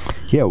not.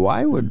 Yeah,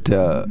 why would...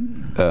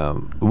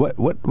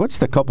 what's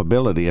the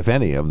culpability, if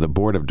any, of the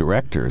board of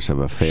directors of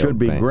a failed Should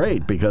be bank?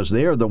 great, because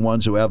they're the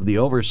ones who have the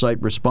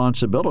oversight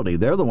responsibility.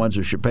 They're the ones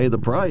who should pay the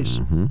price.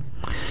 Mm-hmm.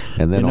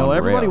 And then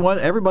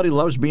everybody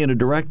loves being a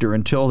director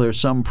until there's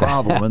some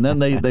problem, and then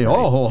they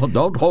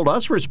don't hold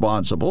us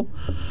responsible,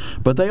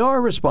 but they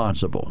are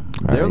responsible.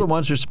 They're the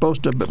ones who are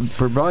supposed to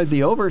provide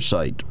the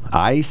oversight.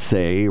 I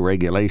say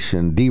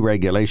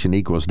deregulation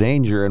equals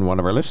danger, and one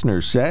of our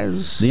listeners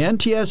says the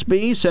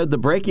NTSB said the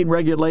braking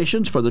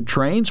regulations for the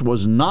trains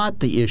was not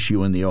the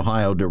issue in the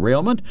Ohio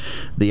derailment.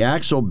 The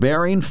axle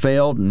bearing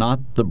failed, not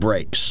the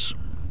brakes.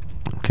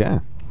 Okay.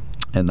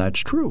 And that's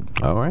true.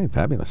 All right,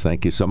 fabulous.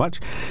 Thank you so much.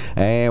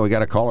 And we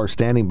got a caller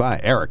standing by.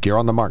 Eric, you're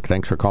on the mark.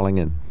 Thanks for calling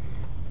in.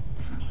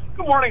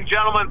 Good morning,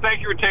 gentlemen.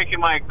 Thank you for taking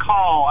my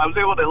call. I was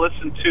able to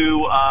listen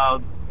to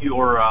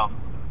your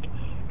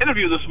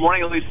interview this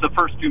morning, at least the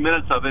first few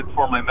minutes of it,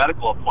 for my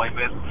medical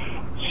appointment.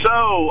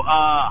 So,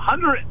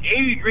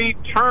 180-degree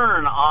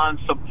turn on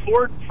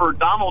support for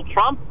Donald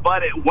Trump,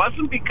 but it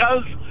wasn't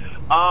because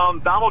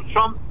Donald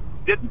Trump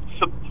didn't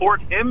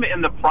support him in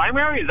the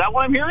primary? Is that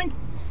what I'm hearing?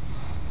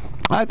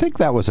 I think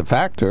that was a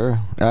factor.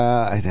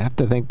 I'd have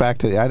to think back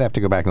to I'd have to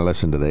go back and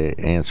listen to the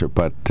answer,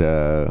 but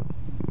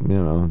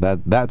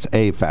that's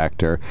a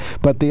factor.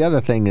 But the other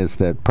thing is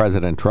that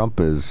President Trump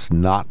is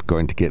not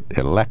going to get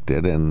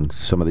elected, and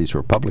some of these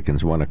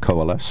Republicans want to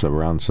coalesce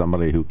around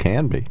somebody who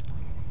can be.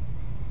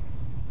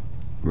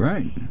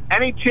 Right.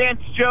 Any chance,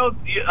 Joe?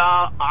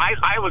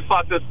 I always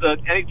thought this.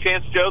 Any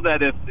chance, Joe,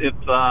 that if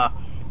the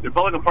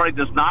Republican Party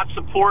does not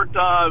support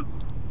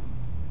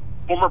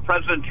former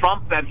President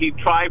Trump, that he'd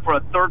try for a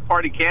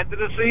third-party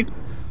candidacy?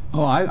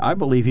 Oh, I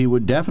believe he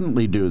would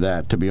definitely do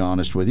that, to be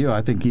honest with you.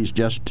 I think he's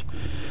just,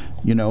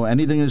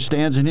 anything that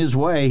stands in his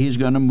way, he's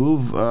going to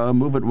move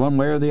it one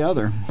way or the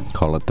other.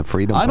 Call it the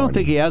Freedom Party. I don't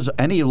think he has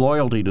any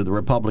loyalty to the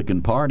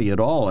Republican Party at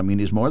all. I mean,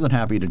 he's more than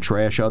happy to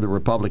trash other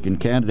Republican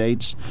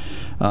candidates.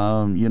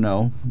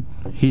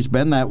 He's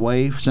been that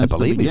way since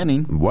the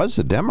beginning. He was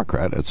a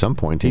Democrat at some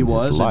point in his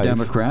life. He was a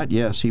Democrat,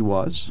 yes, he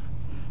was.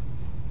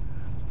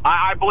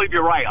 I believe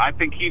you're right. I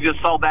think he just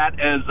saw that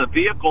as a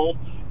vehicle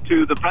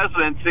to the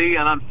presidency,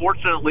 and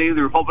unfortunately,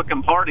 the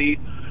Republican Party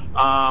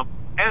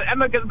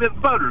and the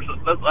voters.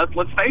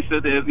 Let's face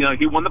it.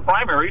 He won the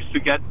primaries to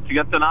get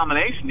the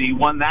nomination. He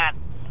won that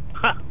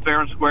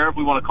fair and square, if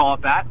we want to call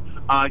it that.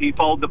 He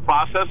followed the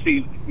process.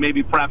 He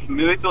perhaps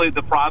manipulated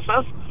the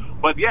process,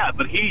 but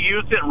he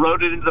used it and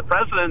wrote it into the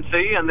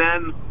presidency, and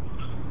then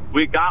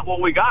we got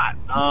what we got.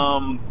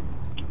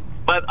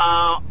 But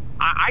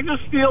I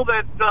just feel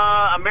that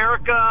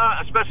America,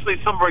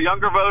 especially some of our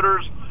younger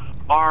voters,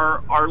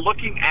 are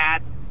looking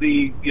at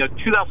the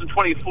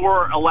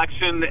 2024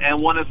 election and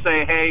want to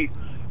say, hey,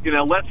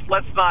 let's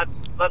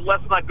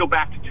not go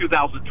back to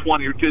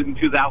 2020 or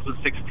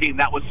 2016.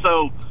 That was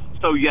so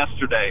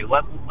yesterday.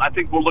 I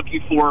think we're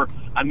looking for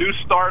a new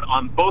start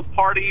on both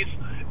parties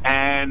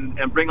and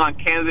bring on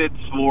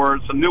candidates for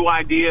some new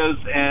ideas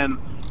and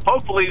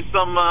hopefully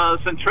some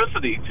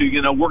centricity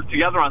to work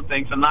together on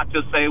things and not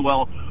just say,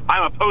 well,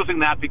 I'm opposing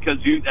that because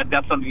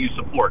that's something you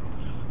support.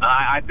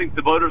 I think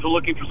the voters are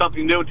looking for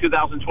something new in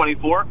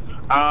 2024.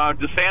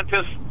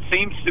 DeSantis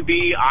seems to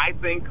be, I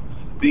think,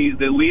 the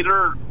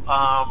leader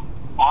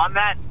on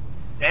that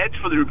edge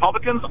for the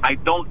Republicans. I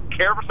don't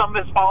care for some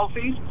of his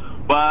policies,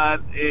 but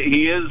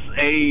he is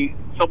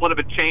somewhat of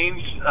a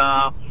change.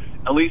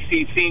 At least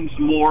he seems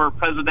more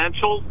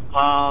presidential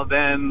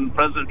than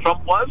President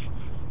Trump was,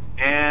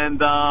 and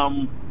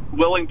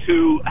willing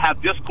to have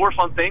discourse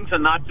on things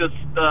and not just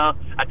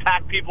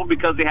attack people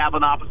because they have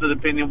an opposite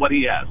opinion what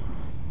he has.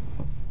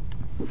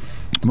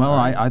 Well,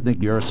 I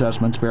think your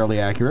assessment's fairly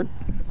accurate.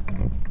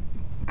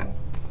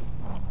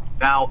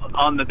 Now,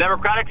 on the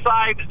Democratic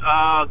side,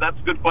 that's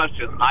a good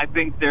question. I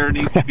think there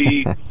needs to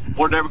be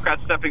more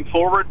Democrats stepping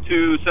forward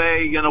to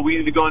say, we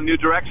need to go in a new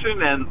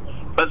direction. And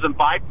President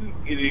Biden,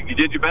 you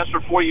did your best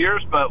for 4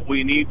 years, but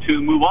we need to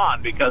move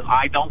on because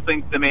I don't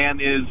think the man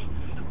is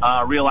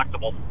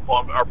reelectable,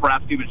 or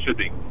perhaps even should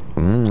be.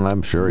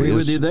 I'm sure he is.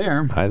 With you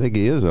there. I think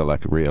he is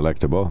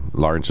reelectable.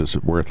 Lawrence's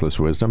worthless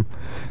wisdom.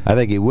 I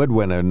think he would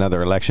win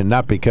another election,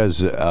 not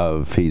because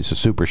of he's a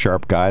super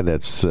sharp guy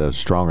that's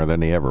stronger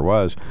than he ever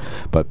was,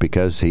 but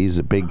because he's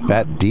a big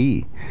fat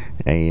D,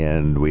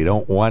 and we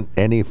don't want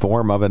any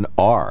form of an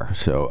R.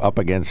 So up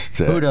against...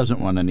 Who doesn't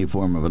want any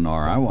form of an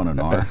R? I want an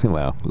R.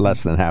 Well,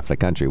 less than half the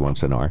country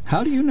wants an R.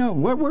 How do you know?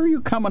 Where are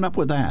you coming up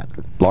with that?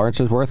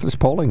 Lawrence's worthless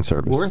polling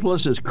service.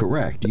 Worthless is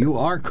correct. You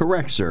are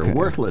correct, sir. Okay.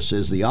 Worthless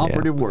is the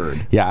operative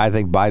word. Yeah, I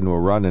think Biden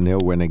will run and he'll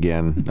win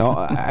again.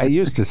 I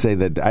used to say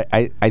that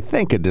I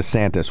think a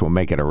DeSantis will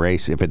make it a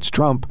race. If it's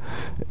Trump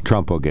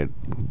will get,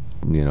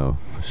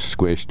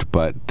 squished.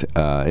 But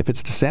if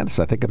it's DeSantis,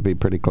 I think it'll be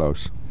pretty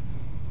close.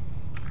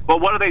 Well,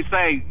 what do they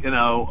say,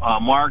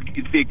 Mark?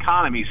 It's the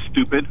economy,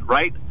 stupid,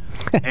 right?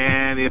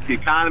 And if the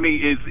economy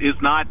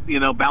is not,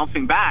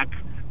 bouncing back,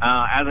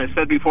 as I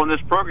said before in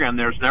this program,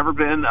 there's never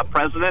been a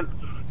president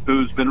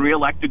who's been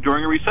reelected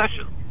during a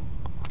recession.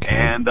 Okay.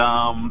 And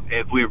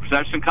if we have a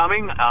recession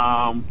coming,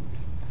 I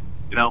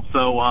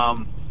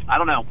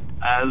don't know.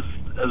 As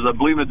I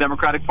believe in the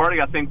Democratic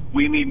Party, I think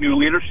we need new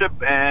leadership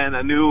and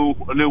a new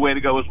way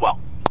to go as well.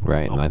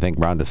 Right, and I think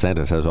Ron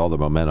DeSantis has all the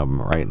momentum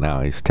right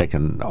now. He's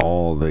taken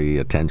all the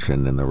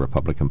attention in the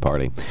Republican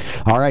Party.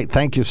 All right,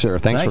 thank you, sir.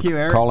 Thanks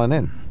for calling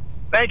in.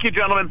 Thank you,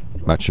 gentlemen.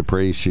 Much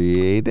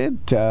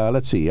appreciated.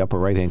 Let's see, upper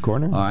right-hand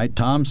corner. All right,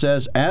 Tom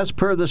says, as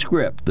per the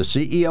script, the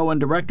CEO and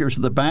directors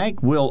of the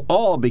bank will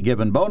all be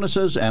given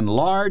bonuses and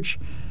large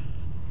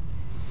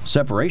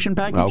separation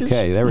packages?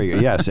 Okay, there we go.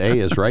 Yes, A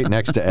is right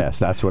next to S.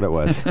 That's what it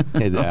was.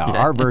 Okay.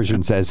 Our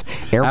version says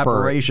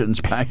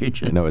aspirations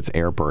packages. No, it's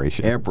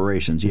airparation.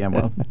 Airparations, yeah,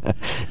 well.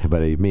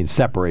 But it means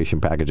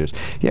separation packages.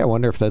 Yeah, I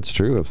wonder if that's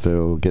true, if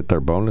they'll get their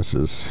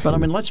bonuses. But,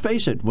 let's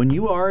face it. When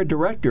you are a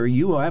director,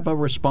 you have a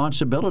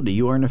responsibility.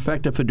 You are, in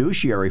effect, a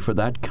fiduciary for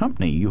that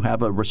company. You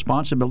have a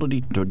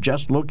responsibility to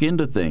just look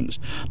into things,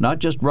 not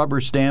just rubber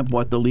stamp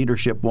what the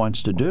leadership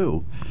wants to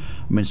do.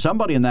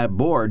 Somebody in that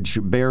board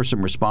should bear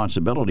some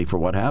responsibility for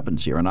what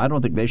happens here, and I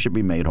don't think they should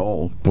be made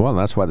whole. Well, and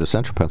that's why the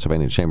Central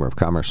Pennsylvania Chamber of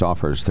Commerce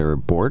offers their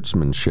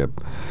boardsmanship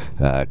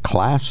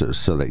classes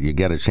so that you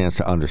get a chance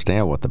to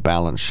understand what the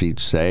balance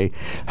sheets say,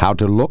 how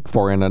to look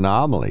for an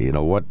anomaly,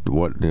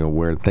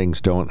 where things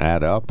don't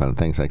add up and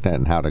things like that,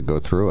 and how to go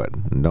through it.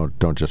 And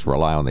don't just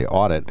rely on the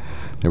audit.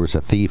 There was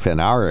a thief in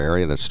our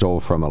area that stole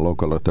from a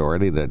local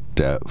authority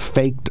that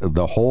faked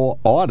the whole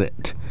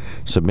audit,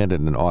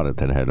 submitted an audit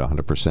that had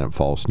 100%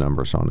 false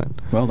numbers on it.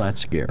 Well, that's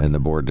scary. And the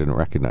board didn't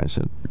recognize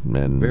it.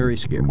 And very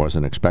scary.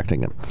 Wasn't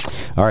expecting it.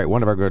 All right,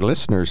 one of our good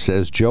listeners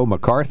says Joe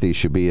McCarthy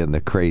should be in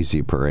the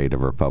crazy parade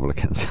of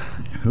Republicans.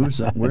 Who's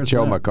that? Where's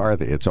Joe that?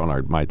 McCarthy. It's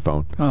on my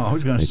phone. Oh, I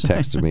was going to say. He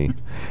texted me.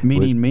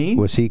 Meaning me?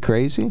 Was he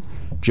crazy?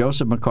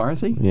 Joseph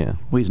McCarthy? Yeah.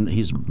 Well,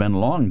 he's been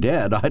long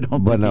dead. I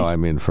don't. But no,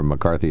 from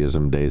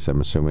McCarthyism days,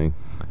 I'm assuming.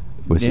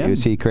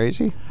 Was he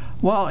crazy?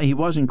 Well, he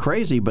wasn't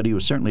crazy, but he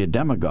was certainly a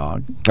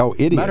demagogue. Oh,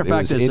 idiot. Matter of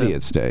fact, it was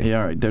Idiot's Day.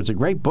 Yeah, there's a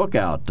great book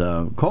out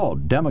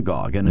called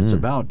Demagogue, and it's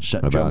about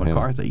Joe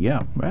McCarthy.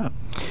 Yeah.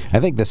 I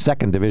think the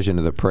second division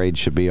of the parade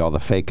should be all the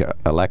fake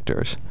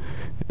electors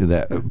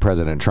that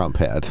President Trump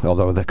had,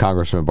 although the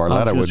Congressman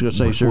Barletta I was going to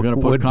say, so you're going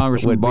to put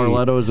Congressman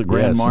Barletta as a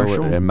Grand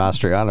Marshal? And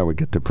Mastriano would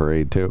get to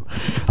parade, too.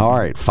 All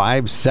right,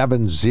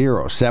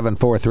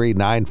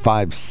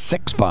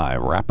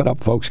 570-743-9565. Wrap it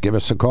up, folks. Give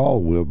us a call.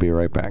 We'll be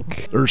right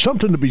back. There's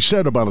something to be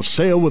said about a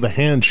sale with a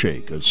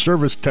handshake, a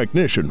service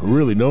technician who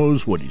really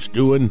knows what he's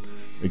doing.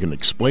 They can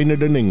explain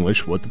it in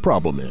English what the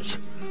problem is.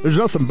 There's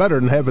nothing better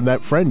than having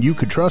that friend you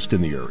could trust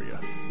in the area.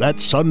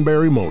 That's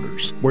Sunbury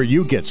Motors, where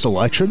you get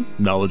selection,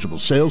 knowledgeable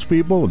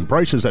salespeople, and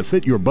prices that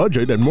fit your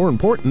budget, and more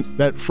important,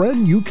 that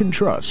friend you can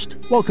trust.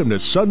 Welcome to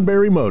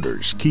Sunbury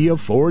Motors, Kia,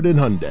 Ford, and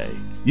Hyundai.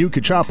 You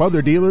could shop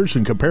other dealers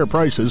and compare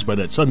prices, but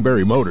at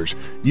Sunbury Motors,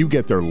 you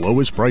get their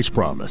lowest price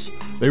promise.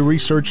 They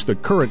research the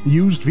current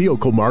used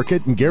vehicle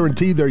market and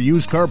guarantee their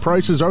used car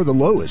prices are the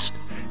lowest.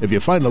 If you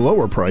find a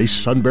lower price,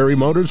 Sunbury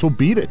Motors will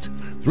beat it.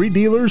 3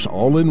 dealers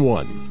all in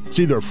one.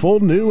 See their full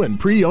new and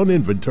pre-owned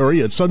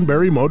inventory at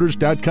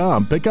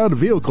sunburymotors.com. Pick out a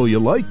vehicle you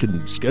like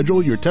and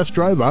schedule your test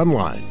drive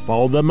online.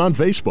 Follow them on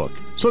Facebook.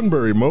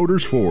 Sunbury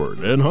Motors Ford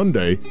and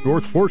Hyundai,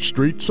 North 4th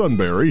Street,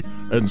 Sunbury,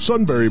 and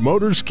Sunbury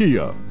Motors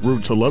Kia,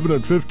 routes 11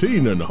 and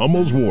 15 in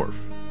Hummel's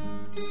Wharf.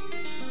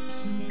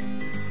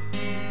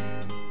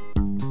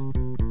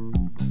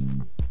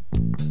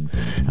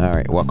 All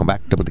right, welcome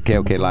back to the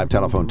KOK Live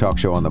Telephone Talk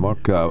Show on the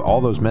Mark.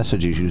 All those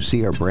messages you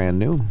see are brand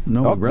new.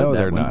 No,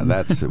 they're not.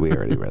 We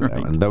already read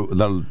that one.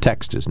 The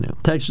text is new.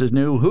 Text is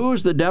new. Who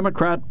is the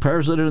Democrat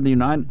President of the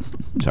United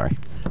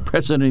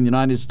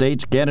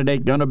States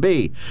candidate going to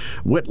be?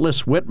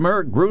 Witless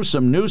Whitmer,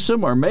 Gruesome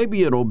Newsom, or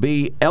maybe it'll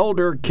be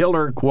Elder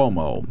Killer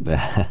Cuomo?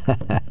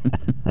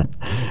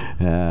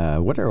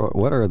 What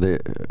are the?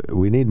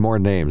 We need more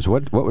names.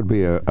 What would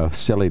be a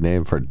silly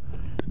name for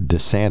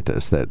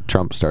DeSantis that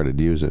Trump started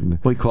using?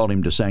 We called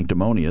him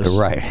DeSanctimonious.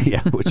 Right,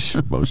 yeah, which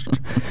most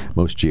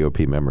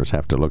GOP members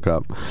have to look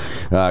up.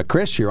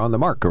 Chris, you're on the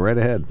mark. Go right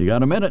ahead. You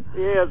got a minute?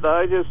 Yeah,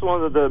 I just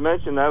wanted to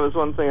mention, that was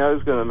one thing I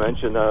was going to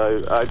mention.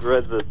 I'd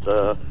read that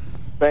the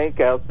bank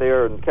out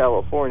there in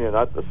California,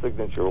 not the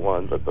Signature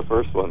one, but the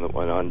first one that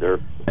went under.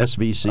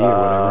 SVC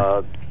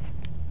or whatever.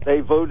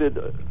 They voted,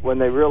 when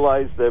they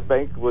realized their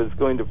bank was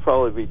going to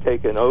probably be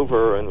taken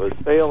over and was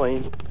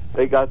failing,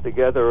 they got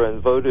together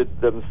and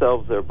voted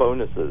themselves their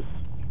bonuses.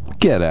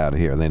 Get out of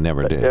here. They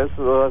never did. This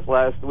was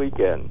last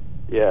weekend,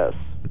 yes.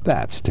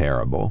 That's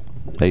terrible.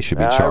 They should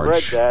be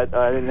charged. I read that.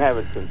 I didn't have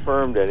it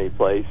confirmed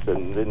anyplace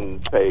and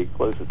didn't pay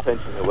close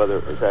attention to whether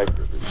it was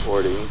accurate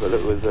reporting, but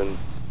it was in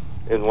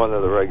one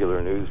of the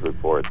regular news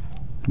reports.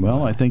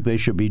 Well, I think they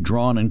should be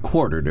drawn and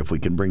quartered if we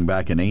can bring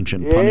back an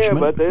ancient punishment.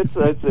 Yeah,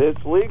 but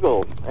it's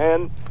legal.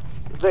 And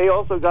they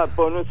also got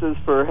bonuses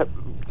for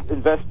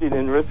investing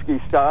in risky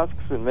stocks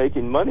and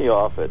making money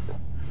off it.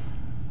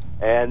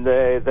 And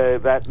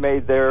that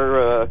made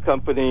their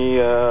company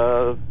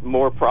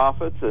more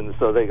profits, and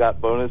so they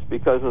got bonus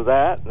because of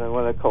that. And then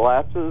when it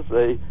collapses,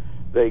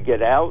 they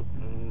get out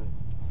and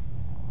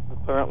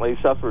apparently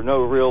suffer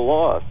no real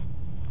loss.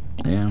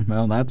 Yeah,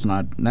 well, that's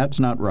not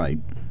right.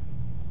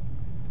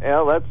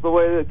 Yeah, that's the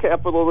way that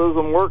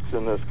capitalism works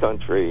in this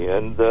country,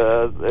 and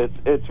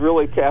it's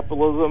really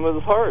capitalism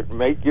at heart.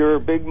 Make your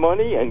big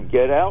money and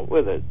get out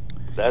with it.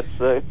 That's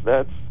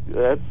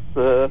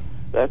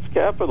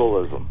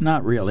capitalism.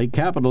 Not really.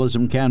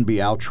 Capitalism can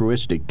be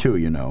altruistic too,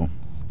 you know.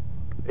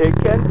 It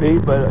can be,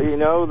 but you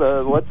know,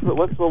 what's the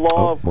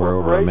law of corporation? We're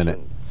over a minute.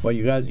 Well,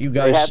 you guys,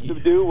 they have to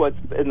do what's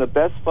in the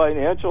best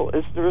financial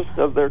interest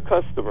of their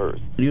customers.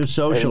 You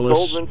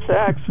socialists. And Goldman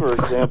Sachs, for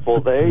example,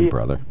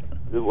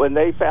 when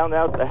they found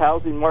out the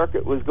housing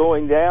market was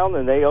going down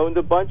and they owned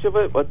a bunch of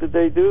it, what did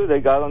they do? They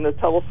got on the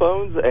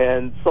telephones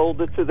and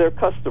sold it to their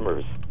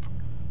customers.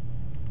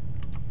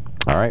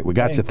 All right, we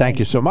got you. Thank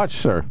you so much,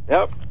 sir.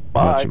 Yep.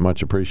 Bye.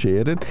 Much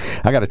appreciated.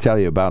 I got to tell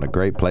you about a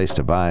great place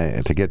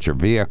to get your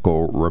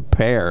vehicle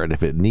repaired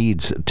if it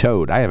needs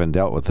towed. I haven't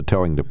dealt with the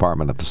towing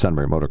department at the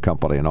Sunbury Motor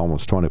Company in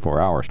almost 24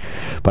 hours,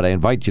 but I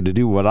invite you to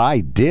do what I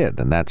did,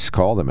 and that's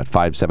call them at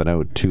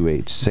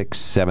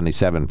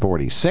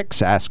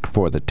 570-286-7746. Ask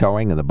for the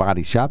towing in the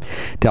body shop.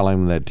 Tell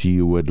them that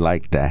you would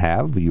like to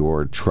have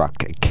your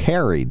truck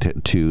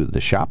carried to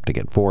the shop to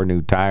get 4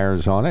 new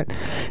tires on it,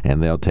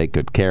 and they'll take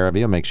good care of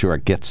you. Make sure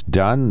it gets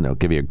done. They'll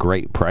give you a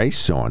great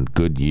price on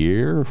Goodyear,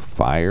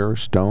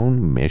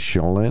 Firestone,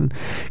 Michelin.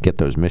 Get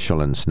those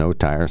Michelin snow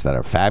tires that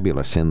are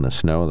fabulous in the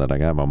snow that I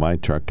have on my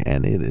truck,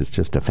 and it is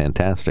just a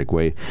fantastic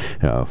way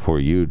for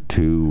you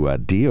to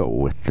deal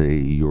with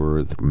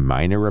your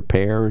minor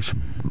repairs,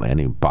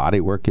 any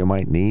body work you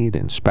might need,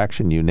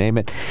 inspection, you name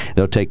it.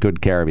 They'll take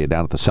good care of you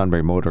down at the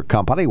Sunbury Motor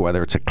Company,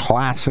 whether it's a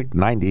classic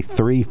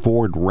 93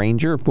 Ford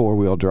Ranger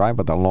 4-wheel drive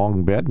with a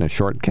long bed and a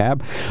short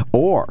cab,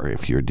 or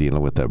if you're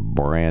dealing with a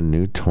brand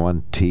new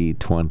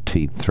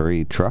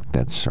 2023 truck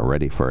that's plants are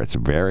ready for its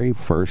very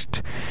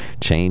first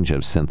change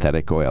of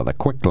synthetic oil. The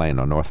Quick Lane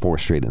on North 4th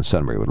Street in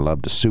Sunbury would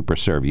love to super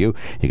serve you.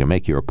 You can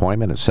make your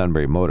appointment at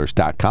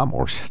sunburymotors.com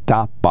or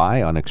stop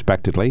by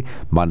unexpectedly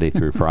Monday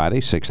through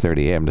Friday,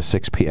 6:30 a.m. to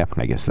 6 p.m.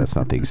 I guess that's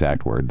not the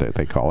exact word that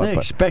they call it. They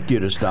expect you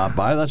to stop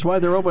by. That's why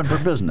they're open for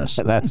business.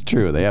 That's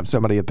true. They have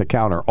somebody at the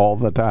counter all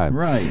the time.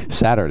 Right.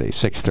 Saturday,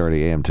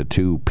 6:30 a.m. to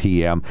 2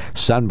 p.m.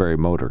 Sunbury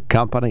Motor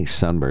Company,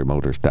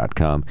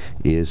 sunburymotors.com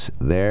is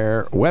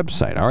their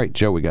website. All right,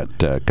 Joe, we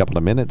got a couple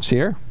of minutes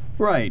here.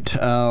 Right.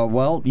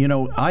 Well, you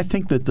know, I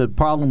think that the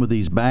problem with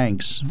these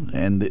banks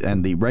and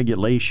the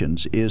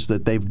regulations is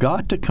that they've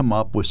got to come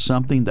up with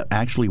something that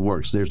actually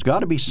works. There's got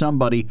to be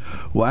somebody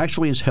who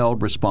actually is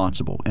held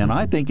responsible, and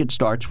I think it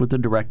starts with the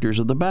directors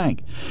of the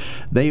bank.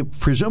 They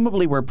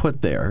presumably were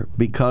put there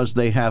because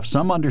they have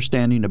some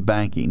understanding of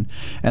banking,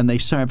 and they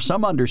have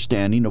some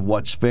understanding of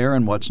what's fair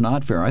and what's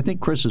not fair. I think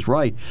Chris is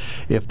right.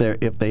 If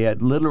they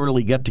had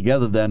literally get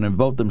together then and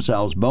vote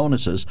themselves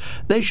bonuses,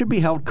 they should be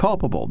held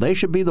culpable. They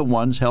should be the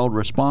ones held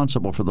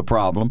responsible for the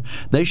problem.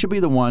 They should be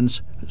the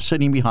ones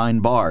sitting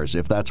behind bars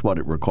if that's what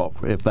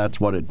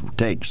it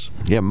takes.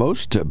 Yeah,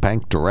 most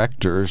bank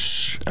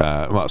directors,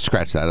 well,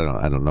 scratch that.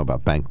 I don't know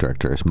about bank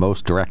directors.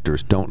 Most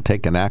directors don't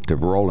take an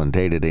active role in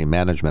day-to-day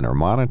management or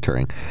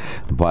monitoring,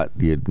 but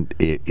it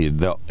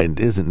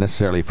isn't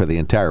necessarily for the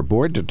entire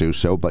board to do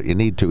so, but you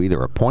need to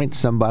either appoint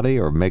somebody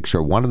or make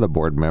sure one of the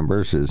board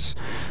members is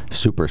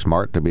super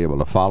smart to be able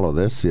to follow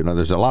this. You know,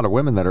 there's a lot of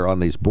women that are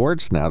on these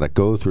boards now that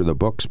go through the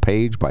books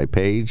page by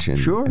page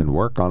and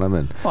work on them.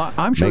 And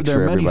I'm sure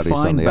there are many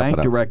fine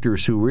bank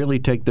directors who really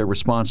take their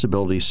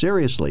responsibility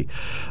seriously.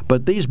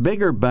 But these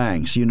bigger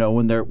banks, you know,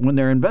 when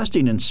they're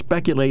investing in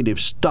speculative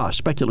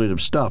stuff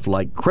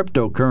like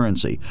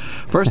cryptocurrency.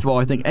 First of all,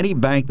 I think any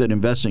bank that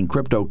invests in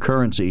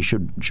cryptocurrency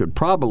should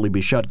probably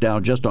be shut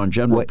down just on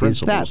general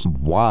principles. Is that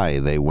why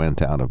they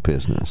went out of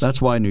business?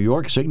 That's why New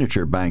York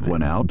Signature Bank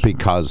went out.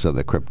 Because of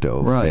the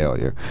crypto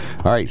failure.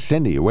 All right,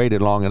 Cindy, you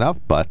waited long enough,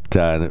 but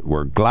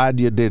we're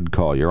glad you did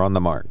call. You're on the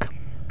mark.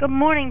 Good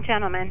morning,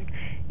 gentlemen.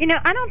 You know,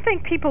 I don't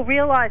think people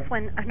realize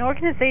when an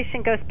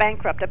organization goes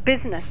bankrupt, a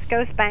business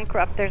goes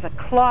bankrupt, there's a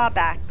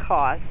clawback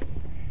clause.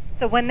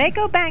 So when they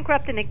go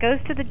bankrupt and it goes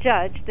to the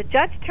judge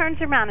turns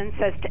around and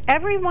says to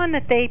everyone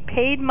that they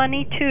paid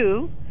money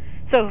to,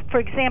 so for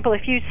example,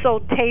 if you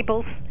sold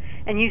tables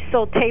and you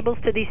sold tables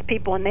to these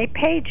people and they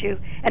paid you,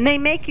 and they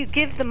make you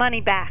give the money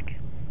back.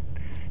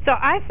 So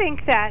I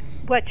think that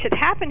what should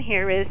happen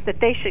here is that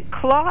they should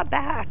claw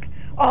back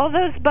all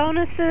those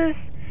bonuses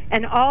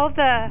and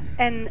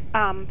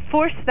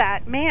force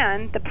that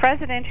man, the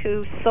president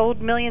who sold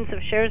millions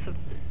of shares,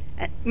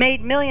 made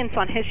millions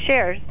on his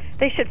shares,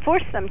 they should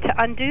force them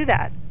to undo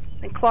that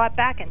and claw it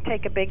back and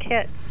take a big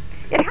hit.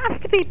 It has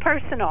to be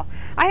personal.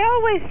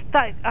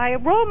 I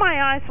roll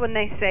my eyes when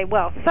they say,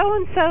 well,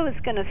 so-and-so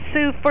is going to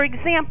sue, for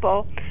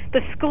example,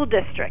 the school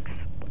districts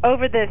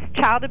over this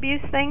child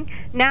abuse thing.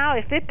 Now,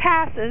 if it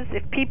passes,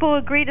 if people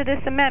agree to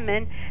this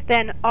amendment,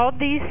 then all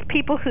these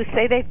people who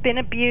say they've been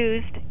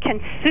abused can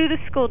sue the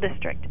school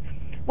district.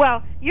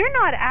 Well, you're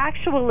not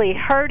actually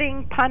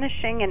hurting,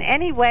 punishing, in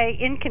any way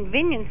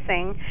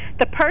inconveniencing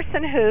the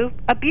person who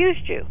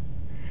abused you.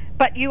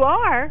 But you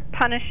are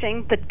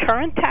punishing the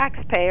current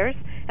taxpayers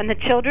and the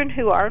children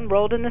who are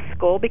enrolled in the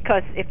school,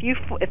 because if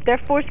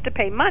they're forced to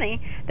pay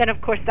money, then of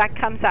course that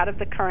comes out of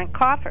the current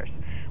coffers.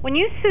 When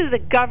you sue the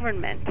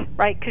government,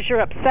 right, because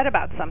you're upset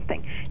about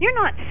something, you're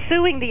not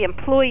suing the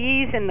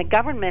employees in the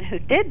government who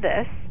did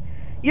this.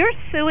 You're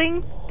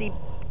suing the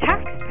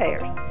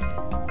taxpayers.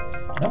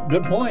 Oh,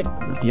 good point.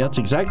 Yeah, that's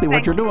exactly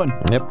what you're doing.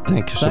 Yep,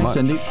 thank you so much.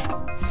 Thanks, Cindy.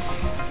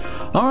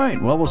 All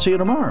right, well, we'll see you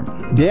tomorrow.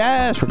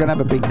 Yes, we're going to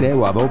have a big day.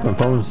 We'll have open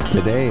phones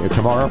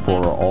tomorrow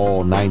for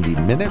all 90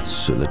 minutes.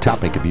 So the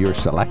topic of your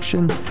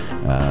selection.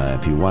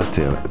 If you want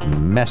to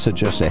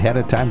message us ahead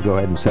of time, go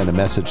ahead and send a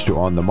message to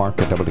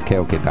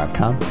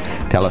onthemark@wkok.com.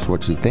 Tell us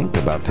what you think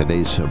about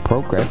today's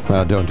program.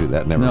 Well, don't do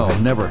that. Never. No,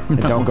 mind. never.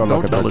 Don't go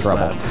looking for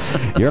trouble.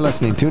 That. You're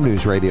listening to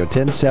News Radio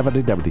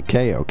 1070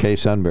 WKOK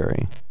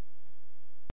Sunbury.